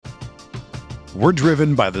We're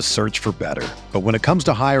driven by the search for better. But when it comes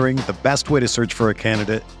to hiring, the best way to search for a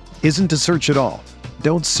candidate isn't to search at all.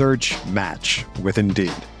 Don't search, match with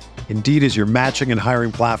Indeed. Indeed is your matching and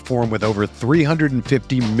hiring platform with over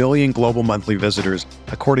 350 million global monthly visitors,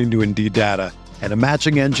 according to Indeed data, and a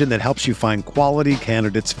matching engine that helps you find quality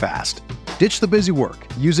candidates fast. Ditch the busy work.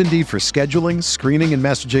 Use Indeed for scheduling, screening, and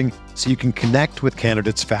messaging so you can connect with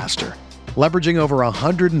candidates faster. Leveraging over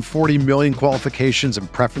 140 million qualifications and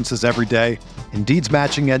preferences every day, Indeed's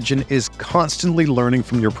matching engine is constantly learning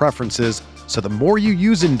from your preferences, so the more you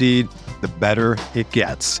use Indeed, the better it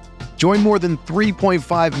gets. Join more than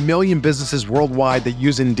 3.5 million businesses worldwide that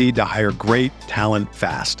use Indeed to hire great talent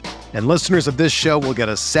fast. And listeners of this show will get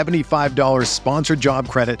a $75 sponsored job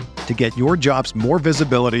credit to get your jobs more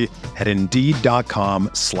visibility at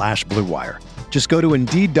Indeed.com/Blue Wire. Just go to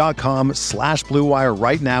Indeed.com/Blue Wire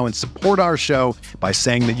right now and support our show by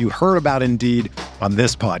saying that you heard about Indeed on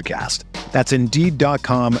this podcast. That's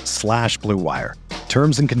Indeed.com/Blue Wire.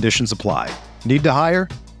 Terms and conditions apply. Need to hire?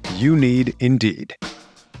 You need Indeed.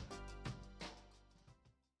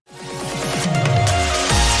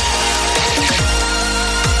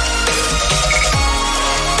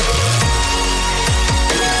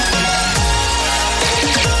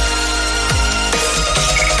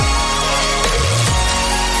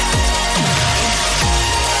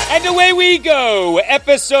 And away we go,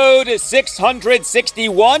 episode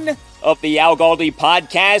 661 of the Al Galdi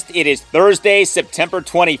podcast. It is Thursday, September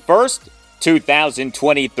 21st,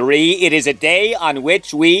 2023. It is a day on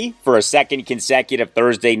which we, for a second consecutive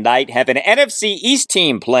Thursday night, have an NFC East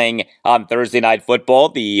team playing on Thursday Night Football.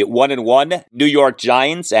 The 1-1 New York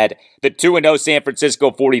Giants at the 2-0 San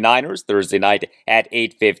Francisco 49ers, Thursday night at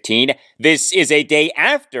 8:15. This is a day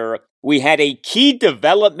after we had a key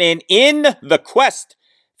development in the quest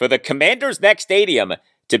for the Commanders' next stadium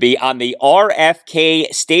to be on the RFK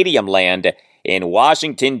Stadium land in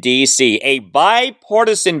Washington, D.C. A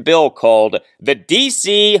bipartisan bill called the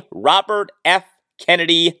D.C. Robert F.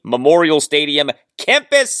 Kennedy Memorial Stadium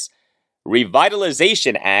Campus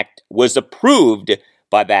Revitalization Act was approved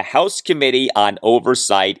by the House Committee on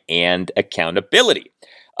Oversight and Accountability.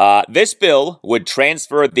 This bill would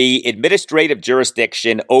transfer the administrative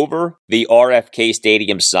jurisdiction over the RFK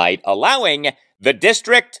Stadium site, allowing the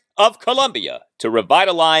District of Columbia to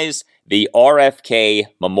revitalize the RFK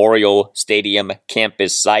Memorial Stadium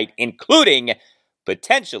campus site, including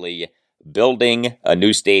potentially building a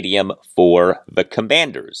new stadium for the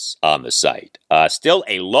Commanders on the site. Still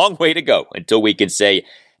a long way to go until we can say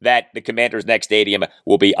that the Commanders' next stadium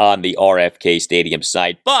will be on the RFK Stadium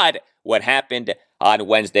site. But what happened on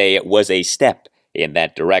Wednesday was a step in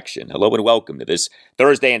that direction. Hello and welcome to this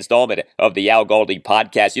Thursday installment of the Al Galdi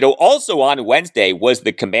podcast. Also on Wednesday was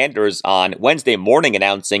the Commanders on Wednesday morning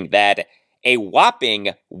announcing that a whopping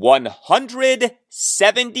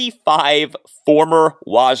 175 former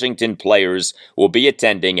Washington players will be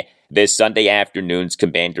attending this Sunday afternoon's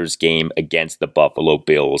Commanders game against the Buffalo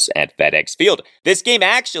Bills at FedEx Field. This game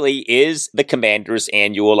actually is the Commanders'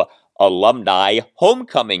 annual alumni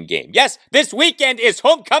homecoming game. Yes, this weekend is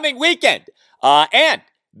homecoming weekend. And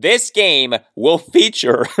this game will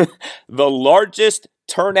feature the largest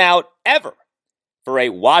turnout ever for a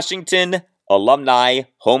Washington alumni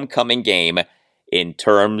homecoming game in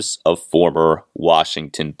terms of former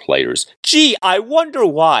Washington players. Gee, I wonder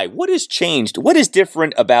why. What has changed? What is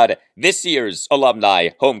different about this year's alumni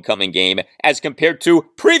homecoming game as compared to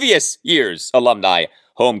previous year's alumni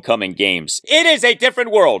homecoming games? It is a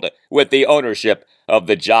different world with the ownership of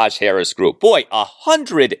the Josh Harris Group. Boy,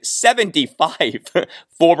 175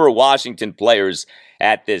 former Washington players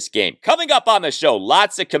at this game. Coming up on the show,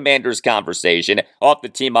 lots of Commanders conversation off the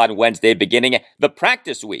team on Wednesday, beginning the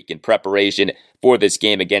practice week in preparation for this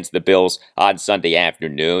game against the Bills on Sunday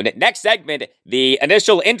afternoon. Next segment, the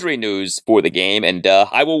initial injury news for the game, and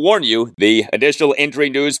I will warn you, the initial injury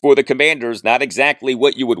news for the Commanders, not exactly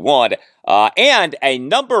what you would want, and a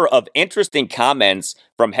number of interesting comments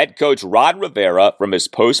from head coach Ron Rivera from his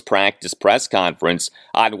post-practice press conference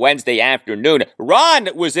on Wednesday afternoon. Ron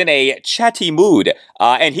was in a chatty mood,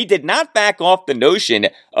 and he did not back off the notion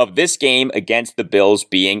of this game against the Bills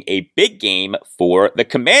being a big game for the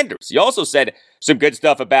Commanders. He also said some good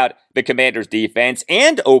stuff about the Commanders' defense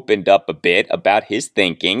and opened up a bit about his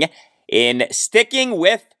thinking in sticking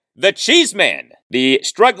with the Cheeseman, the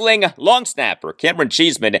struggling long snapper, Cameron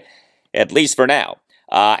Cheeseman, at least for now.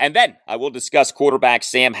 And then I will discuss quarterback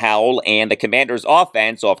Sam Howell and the Commanders'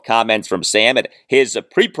 offense off comments from Sam at his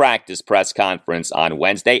pre-practice press conference on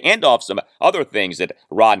Wednesday and off some other things that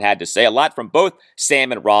Ron had to say. A lot from both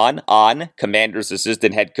Sam and Ron on Commanders'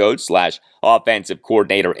 assistant head coach / offensive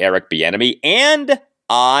coordinator Eric Bieniemy and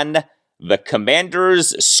on the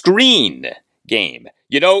Commanders' screen game.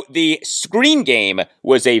 You know, the screen game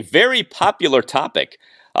was a very popular topic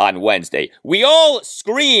on Wednesday. We all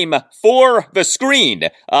scream for the screen,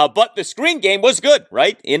 but the screen game was good,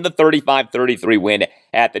 right? In the 35-33 win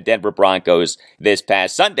at the Denver Broncos this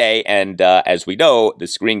past Sunday. And as we know, the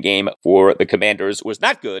screen game for the Commanders was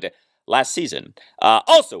not good last season.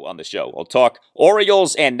 Also on the show, we'll talk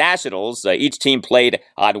Orioles and Nationals. Each team played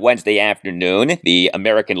on Wednesday afternoon. The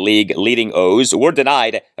American League leading O's were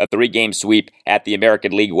denied a 3-game sweep at the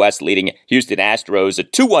American League West leading Houston Astros. A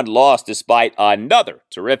 2-1 loss despite another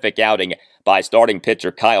terrific outing by starting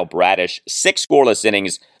pitcher Kyle Bradish. 6 scoreless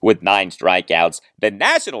innings with 9 strikeouts. The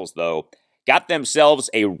Nationals, though, got themselves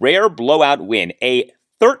a rare blowout win, a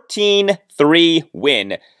 13-3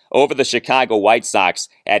 win over the Chicago White Sox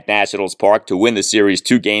at Nationals Park to win the series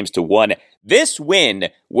 2-1. This win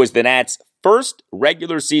was the Nats' first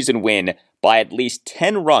regular season win by at least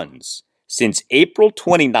 10 runs since April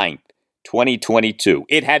 29th, 2022.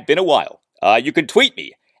 It had been a while. You can tweet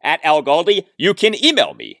me at Al Galdi. You can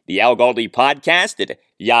email me, the Al Galdi podcast at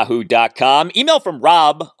yahoo.com. Email from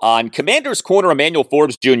Rob on Commander's Corner, Emmanuel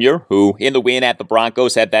Forbes Jr., who in the win at the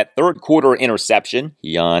Broncos had that third quarter interception.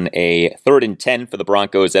 He on a 3rd and 10 for the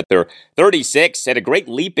Broncos at their 36. Had a great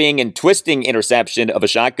leaping and twisting interception of a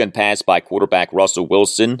shotgun pass by quarterback Russell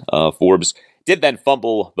Wilson. Forbes did then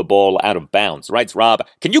fumble the ball out of bounds. Writes Rob,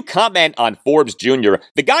 can you comment on Forbes Jr.?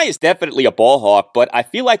 The guy is definitely a ball hawk, but I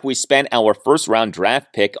feel like we spent our first-round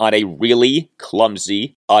draft pick on a really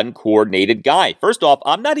clumsy, uncoordinated guy. First off,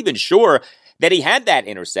 I'm not even sure that he had that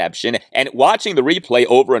interception, and watching the replay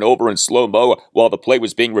over and over in slow-mo while the play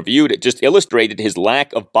was being reviewed just illustrated his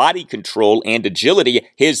lack of body control and agility.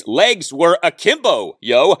 His legs were akimbo,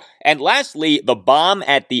 yo. And lastly, the bomb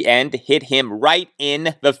at the end hit him right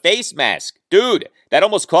in the face mask. Dude, that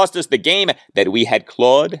almost cost us the game that we had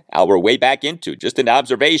clawed our way back into. Just an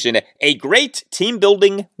observation. A great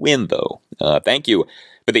team-building win, though. Thank you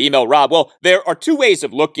for the email, Rob. Well, there are 2 ways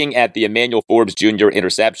of looking at the Emmanuel Forbes Jr.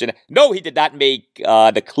 interception. No, he did not make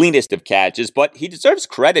the cleanest of catches, but he deserves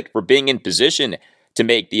credit for being in position to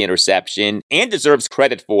make the interception and deserves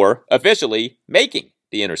credit for officially making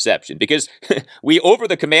the interception, because we, over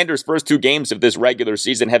the Commanders' first 2 games of this regular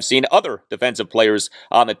season, have seen other defensive players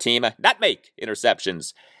on the team not make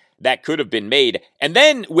interceptions that could have been made. And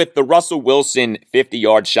then with the Russell Wilson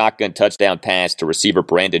 50-yard shotgun touchdown pass to receiver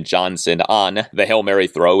Brandon Johnson on the Hail Mary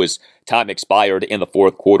throw as time expired in the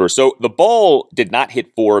 4th quarter. So the ball did not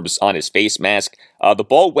hit Forbes on his face mask. The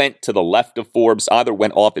ball went to the left of Forbes, either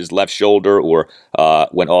went off his left shoulder or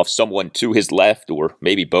went off someone to his left, or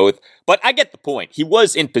maybe both. But I get the point. He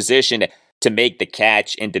was in position to make the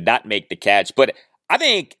catch and did not make the catch. But I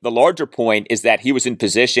think the larger point is that he was in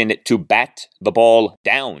position to bat the ball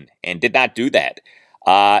down and did not do that.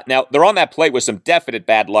 Now, they're on that play with some definite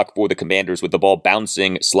bad luck for the Commanders, with the ball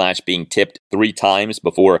bouncing / being tipped 3 times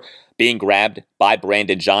before being grabbed by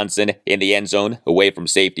Brandon Johnson in the end zone away from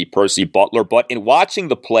safety Percy Butler. But in watching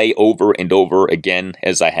the play over and over again,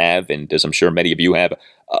 as I have, and as I'm sure many of you have,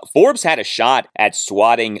 Forbes had a shot at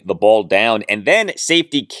swatting the ball down, and then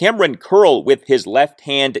safety Cameron Curl with his left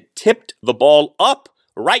hand tipped the ball up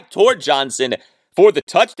right toward Johnson for the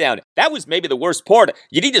touchdown. That was maybe the worst part.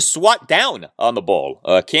 You need to swat down on the ball.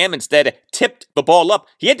 Cam instead tipped the ball up.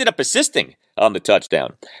 He ended up assisting on the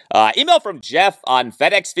touchdown. Email from Jeff on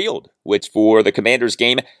FedEx Field, which for the Commanders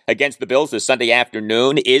game against the Bills this Sunday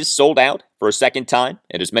afternoon is sold out for a second time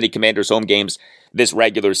in as many Commanders home games this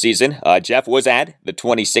regular season. Jeff was at the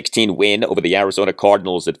 2016 win over the Arizona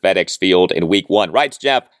Cardinals at FedEx Field in Week 1. Writes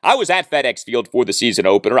Jeff, I was at FedEx Field for the season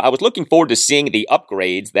opener. I was looking forward to seeing the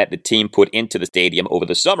upgrades that the team put into the stadium over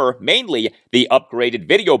the summer, mainly the upgraded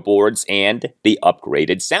video boards and the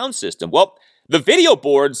upgraded sound system. Well, the video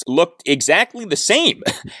boards looked exactly the same,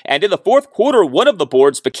 and in the 4th quarter, one of the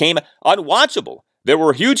boards became unwatchable. There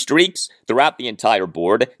were huge streaks throughout the entire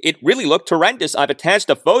board. It really looked horrendous. I've attached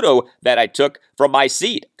a photo that I took from my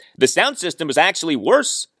seat. The sound system was actually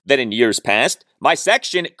worse than in years past. My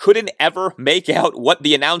section couldn't ever make out what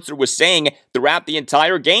the announcer was saying throughout the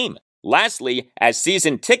entire game. Lastly, as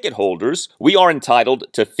season ticket holders, we are entitled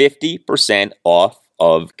to 50% off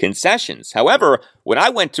of concessions. However, when I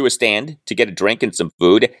went to a stand to get a drink and some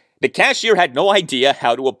food, the cashier had no idea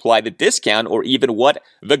how to apply the discount or even what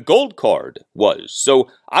the gold card was. So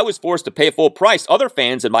I was forced to pay full price. Other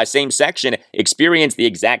fans in my same section experienced the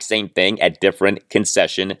exact same thing at different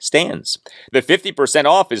concession stands. The 50%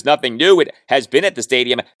 off is nothing new. It has been at the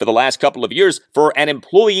stadium for the last couple of years. For an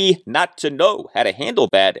employee not to know how to handle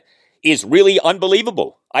that is really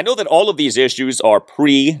unbelievable. I know that all of these issues are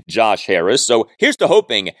pre-Josh Harris, so here's to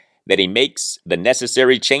hoping that he makes the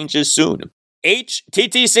necessary changes soon.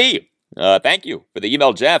 HTTC, thank you for the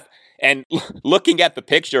email, Jeff. And looking at the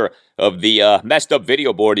picture of the messed up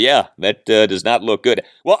video board, yeah, that does not look good.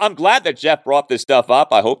 Well, I'm glad that Jeff brought this stuff up.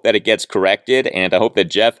 I hope that it gets corrected, and I hope that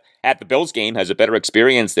Jeff at the Bills game has a better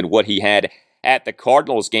experience than what he had at the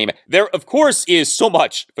Cardinals game. There, of course, is so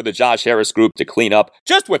much for the Josh Harris group to clean up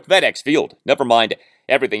just with FedEx Field. Never mind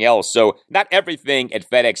everything else. So not everything at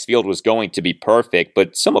FedEx Field was going to be perfect,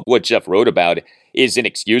 but some of what Jeff wrote about is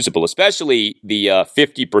inexcusable, especially the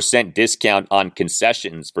 50% discount on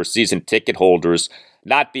concessions for season ticket holders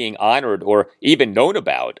not being honored or even known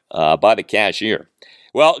about by the cashier.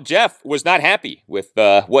 Well, Jeff was not happy with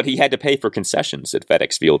what he had to pay for concessions at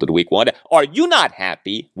FedEx Field in Week 1. Are you not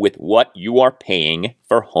happy with what you are paying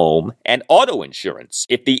for home and auto insurance?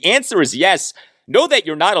 If the answer is yes, know that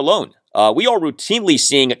you're not alone. We are routinely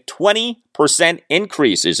seeing 20%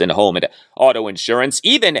 increases in home and auto insurance,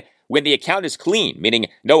 even when the account is clean, meaning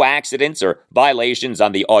no accidents or violations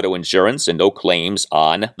on the auto insurance and no claims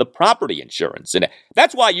on the property insurance. And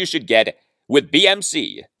that's why you should get with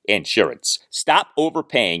BMC Insurance. Stop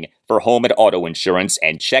overpaying for home and auto insurance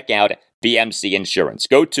and check out BMC Insurance.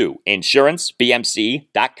 Go to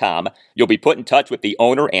insurancebmc.com. You'll be put in touch with the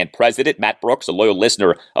owner and president, Matt Brooks, a loyal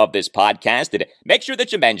listener of this podcast. And make sure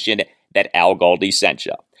that you mention that Al Galdi sent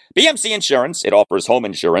you. BMC Insurance, it offers home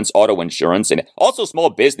insurance, auto insurance, and also small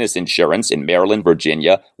business insurance in Maryland,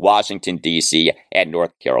 Virginia, Washington, D.C., and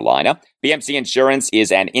North Carolina. BMC Insurance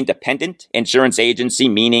is an independent insurance agency,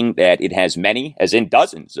 meaning that it has many, as in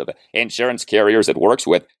dozens, of insurance carriers it works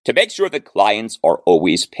with to make sure that clients are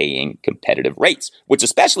always paying competitive rates. What's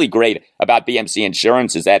especially great about BMC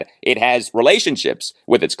Insurance is that it has relationships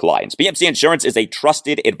with its clients. BMC Insurance is a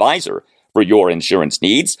trusted advisor for your insurance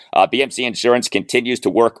needs. BMC Insurance continues to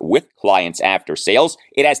work with clients after sales.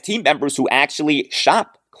 It has team members who actually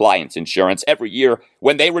shop clients' insurance every year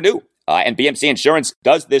when they renew. And BMC Insurance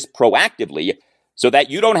does this proactively so that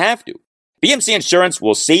you don't have to. BMC Insurance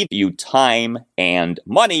will save you time and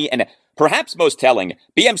money. And perhaps most telling,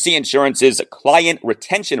 BMC Insurance's client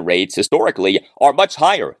retention rates historically are much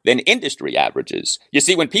higher than industry averages. You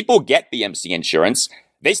see, when people get BMC Insurance,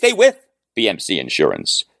 they stay with BMC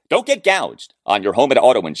Insurance. Don't get gouged on your home and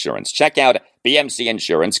auto insurance. Check out BMC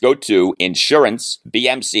Insurance. Go to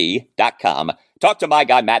insurancebmc.com. Talk to my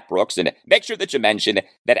guy, Matt Brooks, and make sure that you mention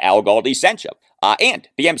that Al Galdi sent you. And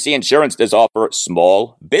BMC Insurance does offer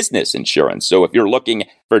small business insurance. So if you're looking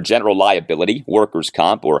for general liability, workers'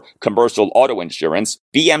 comp, or commercial auto insurance,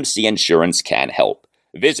 BMC Insurance can help.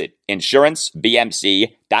 Visit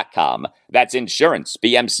insurancebmc.com. That's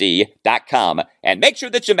insurancebmc.com. And make sure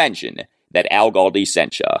that you mention that Al Galdi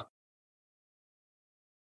sent you.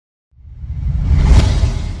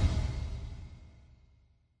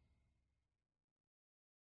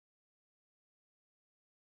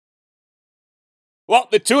 Well,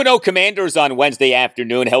 the 2-0 Commanders on Wednesday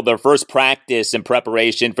afternoon held their first practice in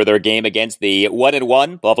preparation for their game against the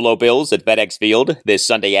 1-1 Buffalo Bills at FedEx Field this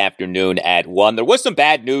Sunday afternoon at 1. There was some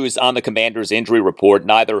bad news on the Commanders' injury report.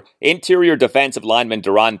 Neither interior defensive lineman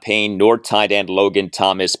Daron Payne nor tight end Logan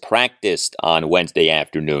Thomas practiced on Wednesday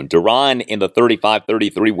afternoon. Daron, in the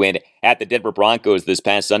 35-33 win at the Denver Broncos this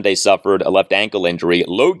past Sunday, suffered a left ankle injury.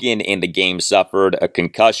 Logan in the game suffered a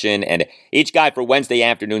concussion, and each guy for Wednesday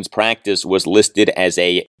afternoon's practice was listed as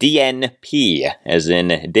a DNP, as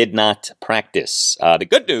in did not practice. The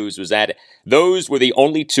good news was that those were the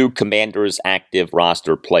only two Commanders active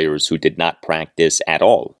roster players who did not practice at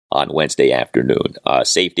all on Wednesday afternoon.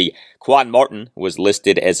 Safety Quan Martin was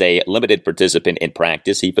listed as a limited participant in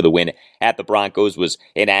practice. He, for the win at the Broncos, was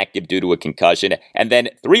inactive due to a concussion. And then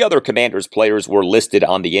three other Commanders players were listed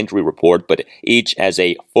on the injury report, but each as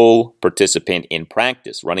a full participant in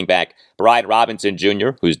practice. Running back Brian Robinson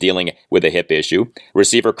Jr., who's dealing with a hip issue.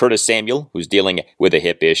 Receiver Curtis Samuel, who's dealing with a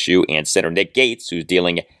hip issue. And center Nick Gates, who's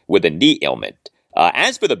dealing with a knee ailment.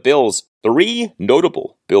 As for the Bills, three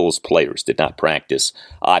notable Bills players did not practice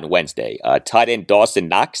on Wednesday. Tight end Dawson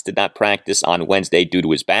Knox did not practice on Wednesday due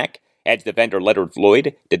to his back. Edge defender Leonard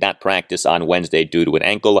Floyd did not practice on Wednesday due to an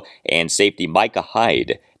ankle. And safety Micah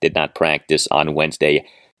Hyde did not practice on Wednesday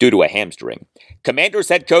due to a hamstring. Commanders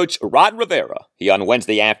head coach Ron Rivera, he on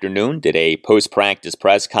Wednesday afternoon did a post-practice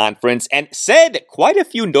press conference and said quite a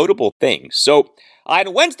few notable things. So,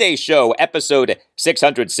 on Wednesday's show, episode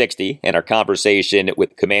 660, and our conversation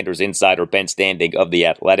with Commanders insider Ben Standing of The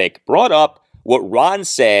Athletic brought up what Ron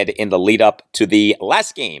said in the lead-up to the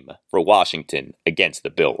last game for Washington against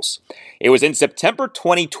the Bills. It was in September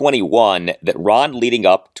 2021 that Ron, leading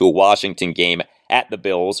up to a Washington game at the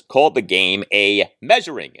Bills, called the game a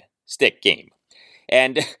measuring stick game.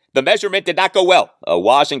 And the measurement did not go well.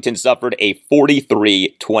 Washington suffered a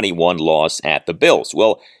 43-21 loss at the Bills.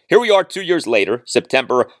 Well, here we are 2 years later,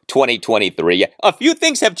 September 2023. A few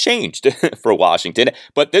things have changed for Washington,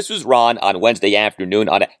 but this was Ron on Wednesday afternoon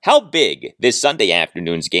on how big this Sunday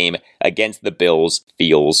afternoon's game against the Bills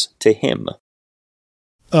feels to him.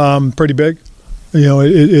 Pretty big.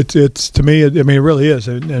 It's to me. It really is,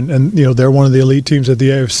 and they're one of the elite teams at the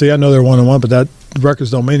AFC. I know they're 1-1, but that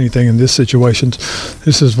records don't mean anything in this situation.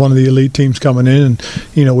 This is one of the elite teams coming in,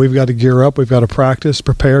 and we've got to gear up. We've got to practice,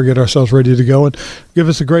 prepare, get ourselves ready to go, and give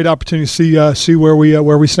us a great opportunity to see where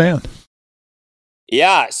we stand.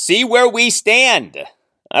 Yeah, see where we stand.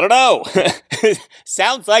 I don't know.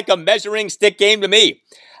 Sounds like a measuring stick game to me.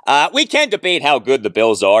 We can debate how good the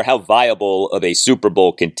Bills are, how viable of a Super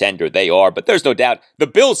Bowl contender they are, but there's no doubt the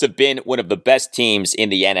Bills have been one of the best teams in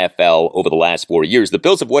the NFL over the last 4 years. The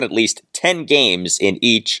Bills have won at least 10 games in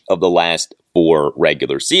each of the last 4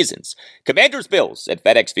 regular seasons. Commanders-Bills at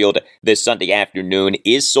FedEx Field this Sunday afternoon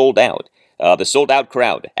is sold out. The sold-out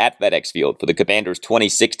crowd at FedEx Field for the Commanders'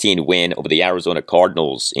 2016 win over the Arizona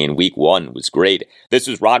Cardinals in Week 1 was great. This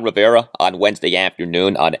was Ron Rivera on Wednesday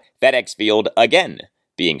afternoon on FedEx Field again,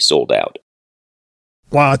 being sold out.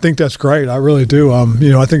 Wow, I think that's great. I really do. I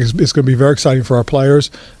think it's going to be very exciting for our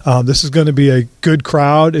players. This is going to be a good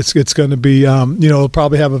crowd. It's going to be, we'll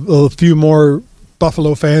probably have a few more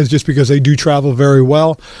Buffalo fans just because they do travel very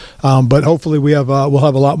well. But hopefully we'll have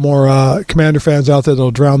a lot more Commander fans out there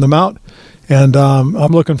that'll drown them out. And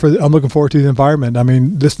I'm looking forward to the environment. I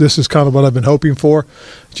mean, this is kind of what I've been hoping for,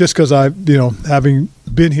 just because having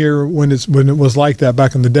been here when it was like that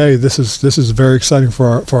back in the day. This is very exciting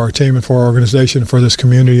for our team and for our organization, for this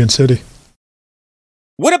community and city.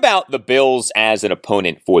 What about the Bills as an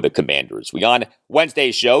opponent for the Commanders? We on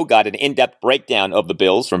Wednesday's show got an in-depth breakdown of the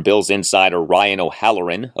Bills from Bills insider Ryan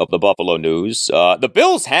O'Halloran of the Buffalo News. The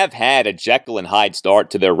Bills have had a Jekyll and Hyde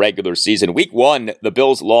start to their regular season. Week 1, the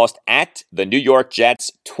Bills lost at the New York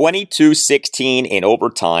Jets 22-16 in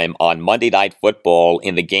overtime on Monday Night Football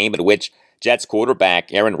in the game in which Jets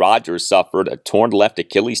quarterback Aaron Rodgers suffered a torn left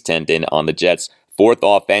Achilles tendon on the Jets' 4th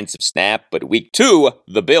offensive snap. But Week 2,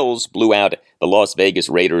 the Bills blew out the Las Vegas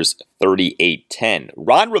Raiders 38-10.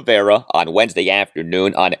 Ron Rivera on Wednesday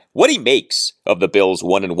afternoon on what he makes of the Bills'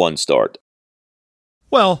 1-1 start.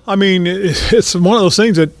 Well, I mean, it's one of those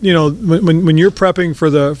things that, when you're prepping for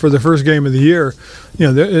the first game of the year,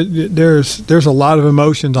 there's a lot of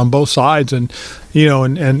emotions on both sides, and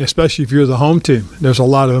especially if you're the home team, there's a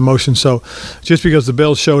lot of emotion. So just because the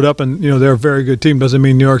Bills showed up and they're a very good team doesn't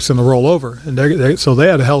mean New York's going to roll over. And so they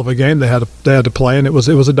had a hell of a game. They had to play, and it was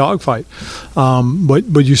a dogfight.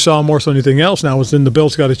 But you saw more so anything else now was then the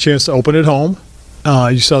Bills got a chance to open at home.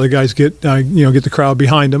 You saw the guys get the crowd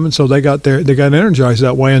behind them, and so they got energized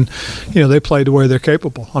that way, and they played to where they're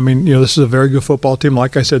capable. I mean, this is a very good football team.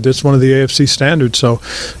 Like I said, it's one of the AFC standards, so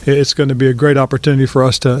it's going to be a great opportunity for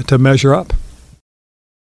us to measure up.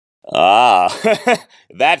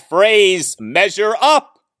 That phrase, measure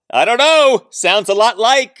up. I don't know. Sounds a lot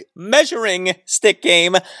like measuring stick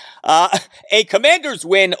game. A Commanders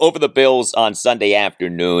win over the Bills on Sunday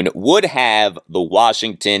afternoon would have the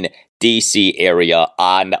Washington, D.C. area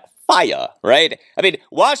on fire, right? I mean,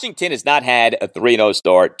 Washington has not had a 3-0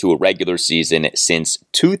 start to a regular season since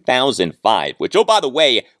 2005, which, oh, by the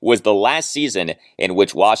way, was the last season in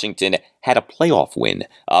which Washington had a playoff win.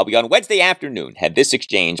 We on Wednesday afternoon had this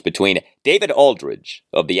exchange between David Aldridge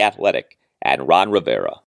of The Athletic and Ron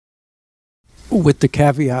Rivera. With the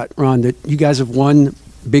caveat, Ron, that you guys have won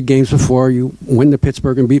big games before. You win the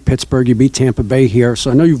Pittsburgh and beat Pittsburgh. You beat Tampa Bay here. So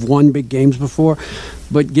I know you've won big games before.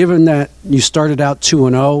 But given that you started out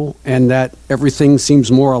 2-0 and that everything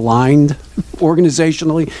seems more aligned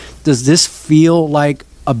organizationally, does this feel like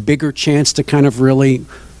a bigger chance to kind of really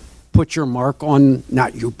put your mark on,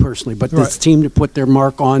 not you personally, but this team to put their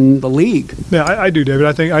mark on the league? Yeah, I do, David.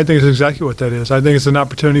 I think it's exactly what that is. I think it's an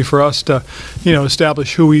opportunity for us to,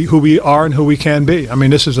 establish who we are and who we can be. I mean,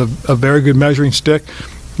 this is a very good measuring stick.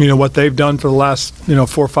 What they've done for the last 4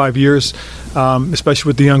 or 5 years, especially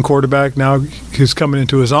with the young quarterback now who's coming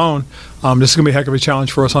into his own. This is going to be a heck of a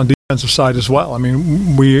challenge for us on defensive side as well. I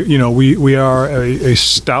mean, we are a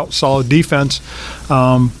stout, solid defense,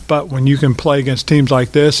 but when you can play against teams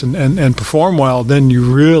like this and perform well, then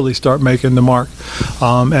you really start making the mark.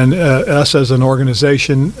 And us as an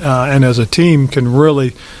organization and as a team can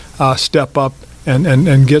really step up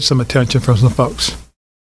and get some attention from some folks.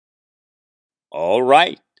 All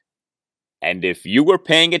right. And if you were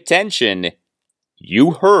paying attention,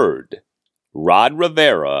 you heard Ron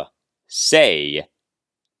Rivera say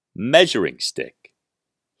measuring stick.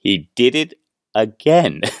 He did it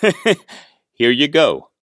again. Here you go.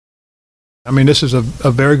 I mean, this is a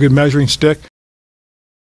very good measuring stick.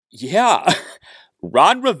 Yeah,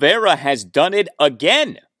 Ron Rivera has done it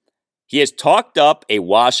again. He has talked up a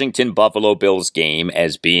Washington Buffalo Bills game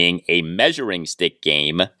as being a measuring stick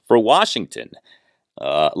game for Washington.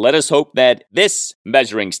 Let us hope that this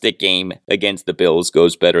measuring stick game against the Bills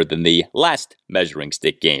goes better than the last measuring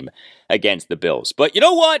stick game against the Bills. But you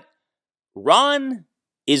know what? Ron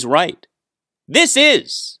is right. This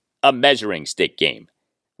is a measuring stick game.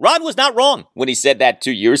 Ron was not wrong when he said that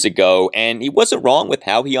 2 years ago, and he wasn't wrong with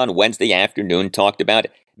how he on Wednesday afternoon talked about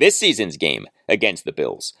this season's game against the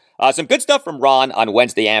Bills. Some good stuff from Ron on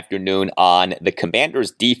Wednesday afternoon on the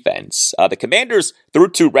Commanders' defense. The Commanders, through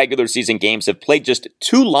 2 regular season games, have played just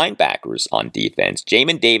 2 linebackers on defense.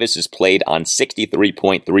 Jamin Davis has played on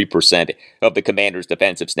 63.3% of the Commanders'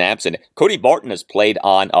 defensive snaps, and Cody Barton has played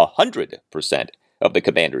on 100% of the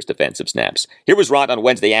Commanders' defensive snaps. Here was Ron on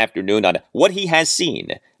Wednesday afternoon on what he has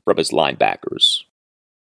seen from his linebackers.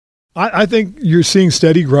 I think you're seeing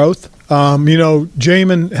steady growth.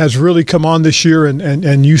 Jamin has really come on this year,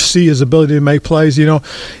 and you see his ability to make plays.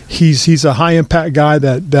 He's a high impact guy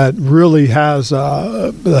that really has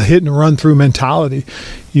a hit and run through mentality.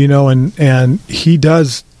 And he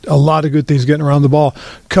does a lot of good things getting around the ball.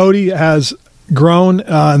 Cody has grown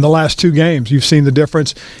in the last 2 games. You've seen the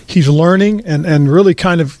difference. He's learning and really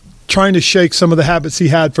kind of trying to shake some of the habits he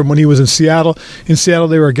had from when he was in Seattle. In Seattle,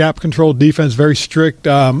 they were a gap-controlled defense, very strict,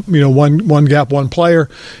 one gap, one player,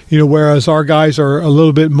 whereas our guys are a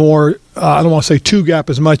little bit more, I don't want to say 2 gap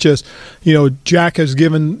as much as, Jack has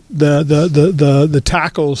given the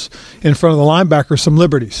tackles in front of the linebackers some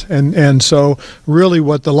liberties. And so really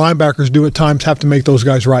what the linebackers do at times have to make those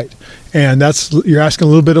guys right. And you're asking a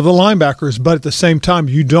little bit of the linebackers, but at the same time,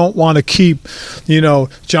 you don't want to keep,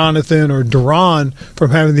 Jonathan or Duran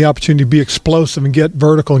from having the opportunity to be explosive and get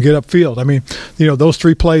vertical and get upfield. I mean, those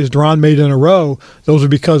 3 plays Duran made in a row, those are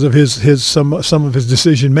because of some of his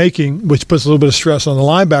decision making, which puts a little bit of stress on the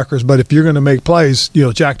linebackers. But if you're going to make plays,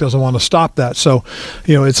 Jack doesn't want to stop that. So,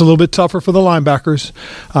 it's a little bit tougher for the linebackers.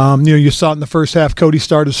 You saw it in the first half. Cody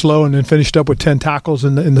started slow and then finished up with 10 tackles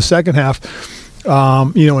in the second half.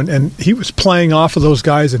 And he was playing off of those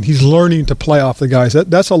guys, and he's learning to play off the guys.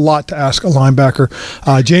 That's a lot to ask a linebacker.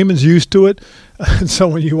 Jamin's used to it. And so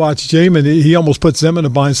when you watch Jamin, he almost puts them in a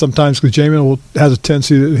bind sometimes because Jamin has a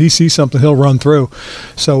tendency that he sees something, he'll run through.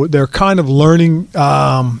 So they're kind of learning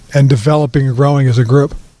and developing and growing as a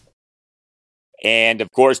group. And,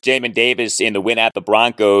 of course, Jamin Davis in the win at the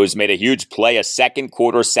Broncos made a huge play, a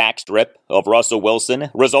second-quarter sack strip of Russell Wilson,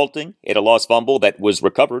 resulting in a lost fumble that was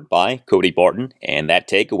recovered by Cody Barton. And that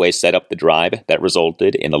takeaway set up the drive that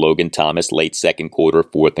resulted in the Logan Thomas late second-quarter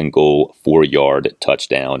 4th and goal 4-yard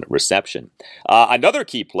touchdown reception. Another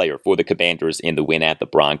key player for the Commanders in the win at the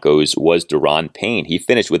Broncos was Daron Payne. He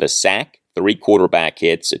finished with a sack, 3 quarterback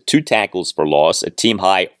hits, 2 tackles for loss, a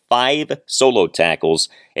team-high 5 solo tackles,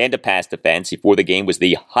 and a pass defense. Before the game was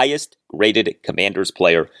the highest-graded Commanders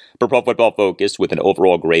player per Pro Football Focus with an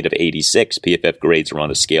overall grade of 86. PFF grades are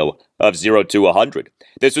on a scale of 0 to 100.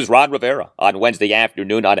 This was Ron Rivera on Wednesday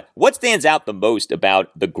afternoon on what stands out the most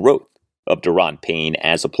about the growth of Daron Payne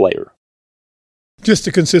as a player. Just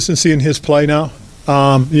the consistency in his play now.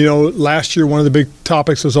 Last year, one of the big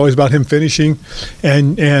topics was always about him finishing.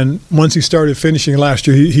 And once he started finishing last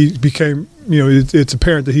year, he became, it's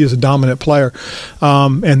apparent that he is a dominant player.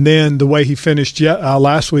 And then the way he finished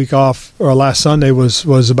last week off, or last Sunday,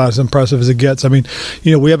 was about as impressive as it gets. I mean,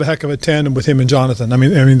 we have a heck of a tandem with him and Jonathan. I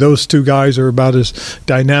mean, those 2 guys are about as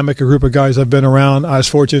dynamic a group of guys I've been around. I was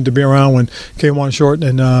fortunate to be around when K'Wan Short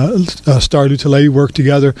and Star Lutuleti worked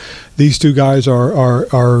together. These 2 guys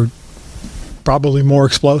are probably more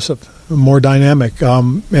explosive, more dynamic.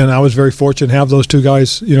 And I was very fortunate to have those 2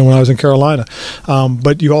 guys, when I was in Carolina.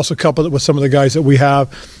 But you also couple it with some of the guys that we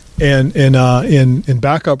have in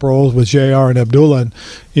backup roles with JR and Abdullah.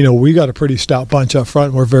 And, we got a pretty stout bunch up front.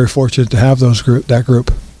 And we're very fortunate to have that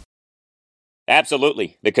group.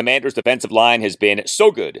 Absolutely. The Commanders' defensive line has been so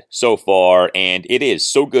good so far, and it is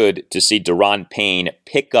so good to see Daron Payne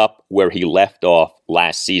pick up where he left off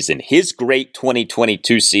last season. His great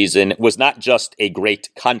 2022 season was not just a great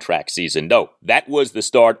contract season. No, that was the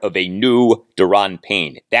start of a new Daron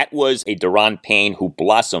Payne. That was a Daron Payne who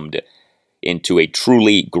blossomed into a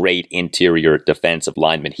truly great interior defensive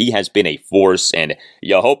lineman. He has been a force, and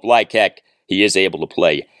you hope like heck he is able to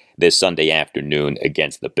play this Sunday afternoon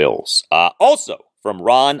against the Bills. Also, from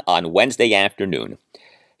Ron on Wednesday afternoon,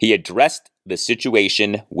 he addressed the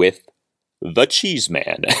situation with the Cheese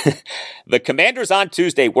Man. The Commanders on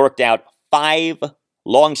Tuesday worked out 5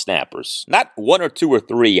 long snappers. Not 1 or 2 or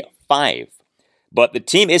 3, 5. But the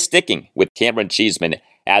team is sticking with Cameron Cheeseman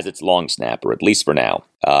as its long snapper, at least for now.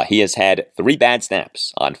 He has had 3 bad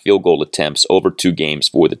snaps on field goal attempts over 2 games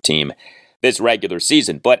for the team this regular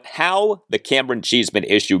season. But how the Cameron Cheeseman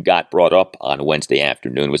issue got brought up on Wednesday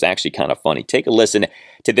afternoon was actually kind of funny. Take a listen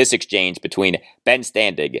to this exchange between Ben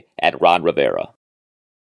Standig and Ron Rivera.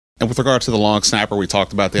 And with regard to the long snapper we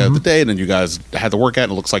talked about the other day, and then you guys had the workout,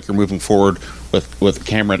 and it looks like you're moving forward with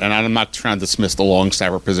Cameron. And I'm not trying to dismiss the long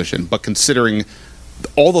snapper position, but considering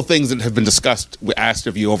all the things that have been discussed, asked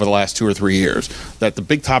of you over the last 2 or 3 years, that the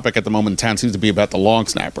big topic at the moment in town seems to be about the long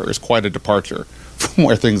snapper is quite a departure from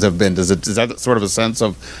where things have been. Is that sort of a sense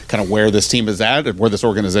of kind of where this team is at and where this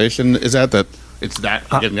organization is at, that it's that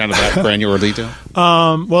getting down to that granular detail?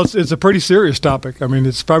 Well, it's a pretty serious topic. I mean,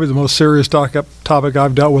 it's probably the most serious topic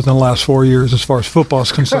I've dealt with in the last 4 years as far as football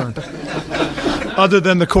is concerned, other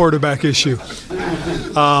than the quarterback issue.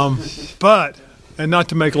 And not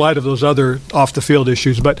to make light of those other off-the-field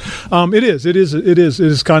issues, but it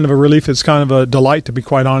is kind of a relief. It's kind of a delight, to be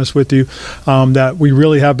quite honest with you, that we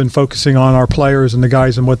really have been focusing on our players and the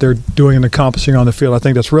guys and what they're doing and accomplishing on the field. I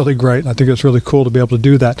think that's really great. I think it's really cool to be able to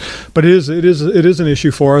do that. But it is an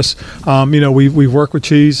issue for us. We work with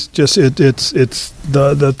Cheese. Just it's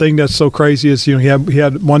the thing that's so crazy is he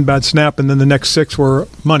had 1 bad snap and then the next 6 were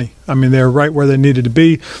money. I mean, they're right where they needed to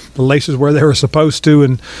be. The laces where they were supposed to,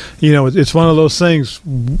 and it's one of those things.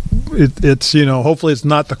 It's hopefully it's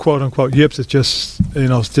not the quote unquote yips. It's just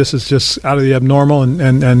this is just out of the abnormal,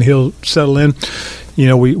 and he'll settle in.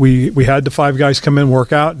 We had the 5 guys come in,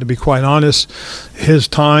 work out. To be quite honest, his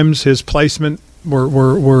times, his placement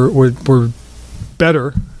were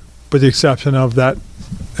better, with the exception of that,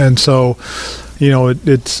 and so.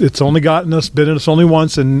 It's only bitten us only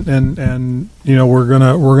once, and we're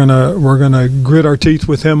gonna grit our teeth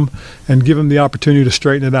with him and give him the opportunity to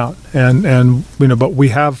straighten it out. But we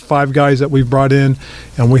have 5 guys that we've brought in,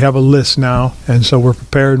 and we have a list now, and so we're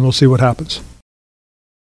prepared, and we'll see what happens.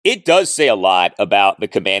 It does say a lot about the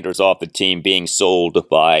Commanders off the team being sold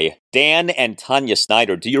by Dan and Tanya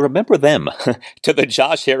Snyder. Do you remember them? To the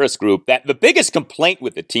Josh Harris group, that the biggest complaint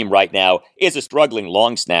with the team right now is a struggling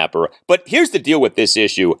long snapper. But here's the deal with this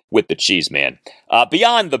issue with the Cheese Man.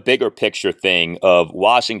 Beyond the bigger picture thing of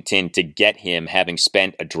Washington to get him having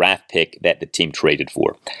spent a draft pick that the team traded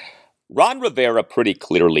for, Ron Rivera pretty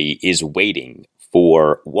clearly is waiting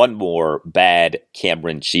for one more bad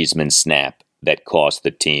Cameron Cheeseman snap that cost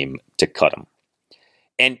the team to cut him.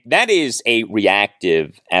 And that is a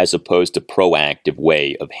reactive as opposed to proactive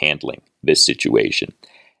way of handling this situation.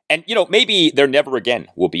 And, maybe there never again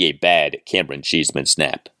will be a bad Cameron Cheeseman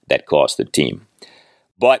snap that cost the team.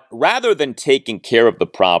 But rather than taking care of the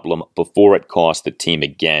problem before it costs the team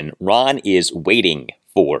again, Ron is waiting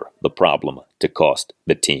for the problem to cost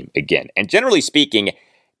the team again. And generally speaking,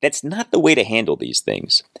 that's not the way to handle these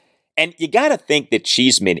things. And you got to think that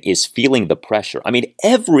Cheeseman is feeling the pressure. I mean,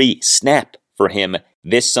 every snap for him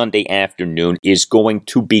this Sunday afternoon is going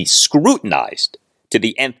to be scrutinized to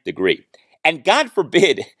the nth degree. And God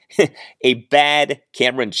forbid a bad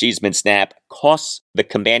Cameron Cheeseman snap costs the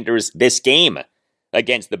Commanders this game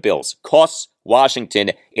against the Bills, costs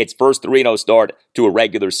Washington its first 3-0 start to a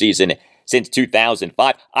regular season since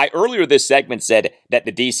 2005. I earlier this segment said that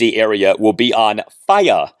the D.C. area will be on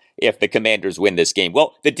fire if the Commanders win this game.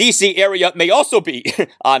 Well, the D.C. area may also be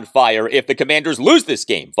on fire if the Commanders lose this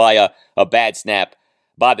game via a bad snap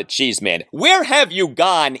by the Cheese Man. Where have you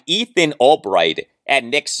gone, Ethan Albright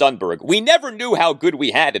and Nick Sundberg? We never knew how good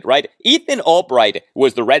we had it, right? Ethan Albright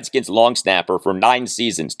was the Redskins long snapper for 9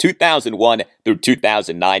 seasons, 2001 through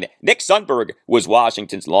 2009. Nick Sundberg was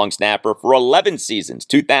Washington's long snapper for 11 seasons,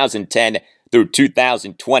 2010 through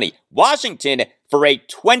 2020. Washington, for a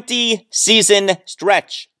 20-season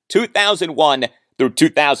stretch, 2001 through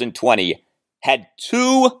 2020, had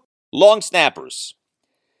 2 long snappers.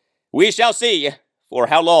 We shall see for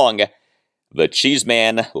how long the Cheese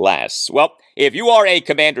Man lasts. Well, if you are a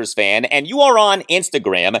Commanders fan and you are on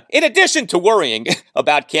Instagram, in addition to worrying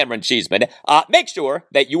about Cameron Cheeseman, make sure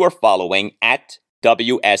that you are following at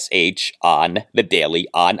WSH on the Daily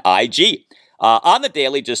on IG. On the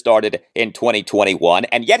Daily just started in 2021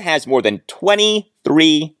 and yet has more than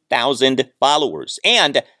 23,000 followers.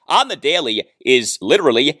 And On the Daily is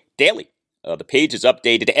literally daily. The page is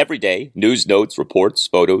updated every day. News, notes, reports,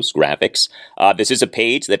 photos, graphics. This is a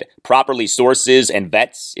page that properly sources and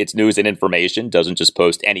vets its news and information, doesn't just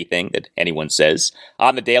post anything that anyone says.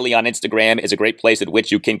 On the Daily on Instagram is a great place at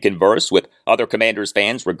which you can converse with other Commanders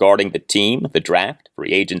fans regarding the team, the draft,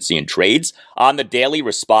 free agency, and trades. On the Daily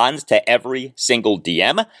responds to every single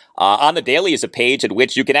DM. On the Daily is a page at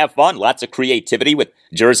which you can have fun. Lots of creativity with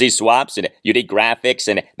jersey swaps and unique graphics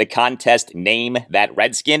and the contest Name That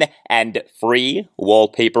Redskin and Free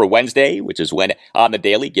Wallpaper Wednesday, which is when On the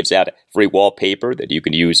Daily gives out free wallpaper that you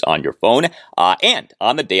can use on your phone. And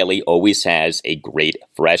On the Daily always has a great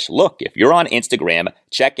fresh look. If you're on Instagram,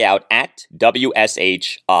 check out at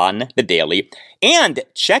WSH On the Daily and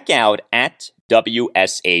check out at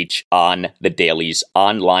WSH On the Daily's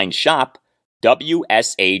online shop,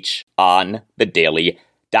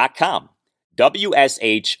 WSHOnthedaily.com.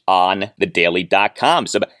 WSHOnthedaily.com.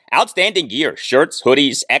 Some outstanding gear, shirts,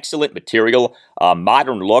 hoodies, excellent material,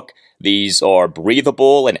 modern look. These are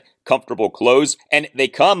breathable and comfortable clothes, and they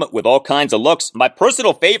come with all kinds of looks. My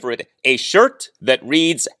personal favorite, a shirt that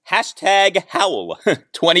reads #Howl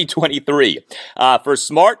 2023. For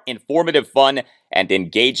smart, informative, fun, and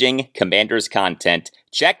engaging Commanders content,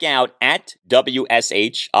 check out at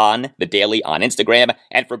WSH On the Daily on Instagram.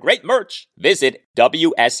 And for great merch, visit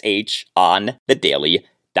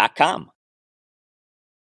WSHOnthedaily.com.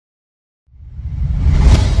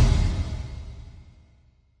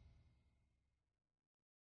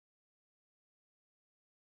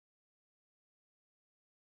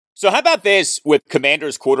 So how about this with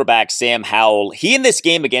Commanders quarterback Sam Howell? He in this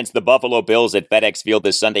game against the Buffalo Bills at FedEx Field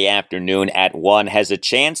this Sunday afternoon at 1 has a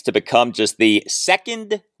chance to become just the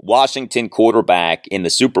second Washington quarterback in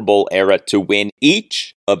the Super Bowl era to win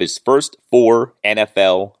each of his first 4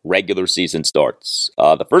 NFL regular season starts.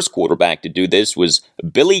 The first quarterback to do this was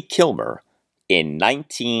Billy Kilmer in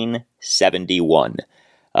 1971.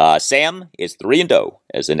 Sam is 3-0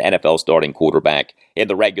 as an NFL starting quarterback in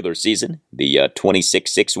the regular season. The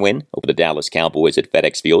 26-6 win over the Dallas Cowboys at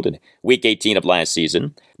FedEx Field in Week 18 of last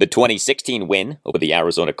season. The 2016 win over the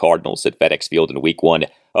Arizona Cardinals at FedEx Field in Week 1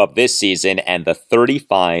 of this season. And the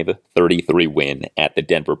 35-33 win at the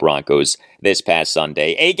Denver Broncos this past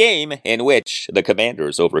Sunday. A game in which the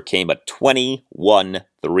Commanders overcame a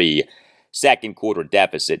 21-3 second quarter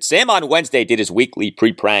deficit. Sam on Wednesday did his weekly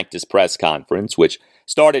pre-practice press conference, which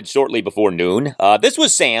started shortly before noon. This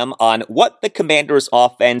was Sam on what the Commanders'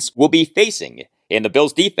 offense will be facing in the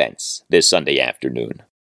Bills' defense this Sunday afternoon.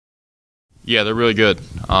 Yeah, they're really good.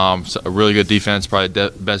 A really good defense, probably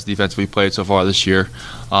the best defense we've played so far this year.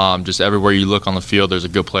 Just everywhere you look on the field, there's a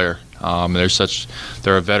good player.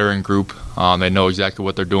 They're a veteran group. They know exactly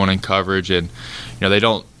what they're doing in coverage, and they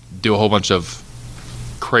don't do a whole bunch of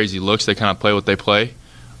crazy looks. They kind of play what they play,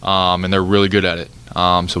 and they're really good at it.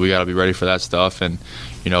 So we got to be ready for that stuff, and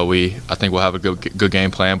I think we'll have a good game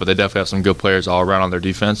plan. But they definitely have some good players all around on their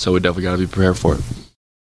defense, so we definitely got to be prepared for it.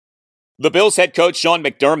 The Bills head coach Sean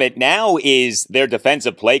McDermott now is their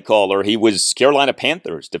defensive play caller. He was Carolina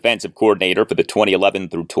Panthers defensive coordinator for the 2011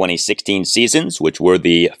 through 2016 seasons, which were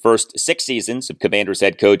the first 6 seasons of Commanders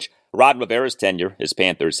head coach Ron Rivera's tenure as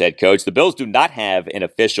Panthers head coach. The Bills do not have an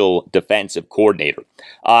official defensive coordinator.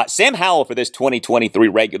 Sam Howell for this 2023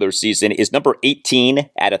 regular season is number 18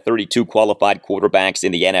 out of 32 qualified quarterbacks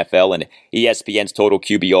in the NFL and ESPN's total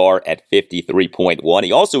QBR at 53.1.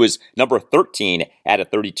 He also is number 13 out of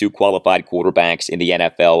 32 qualified quarterbacks in the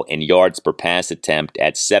NFL in yards per pass attempt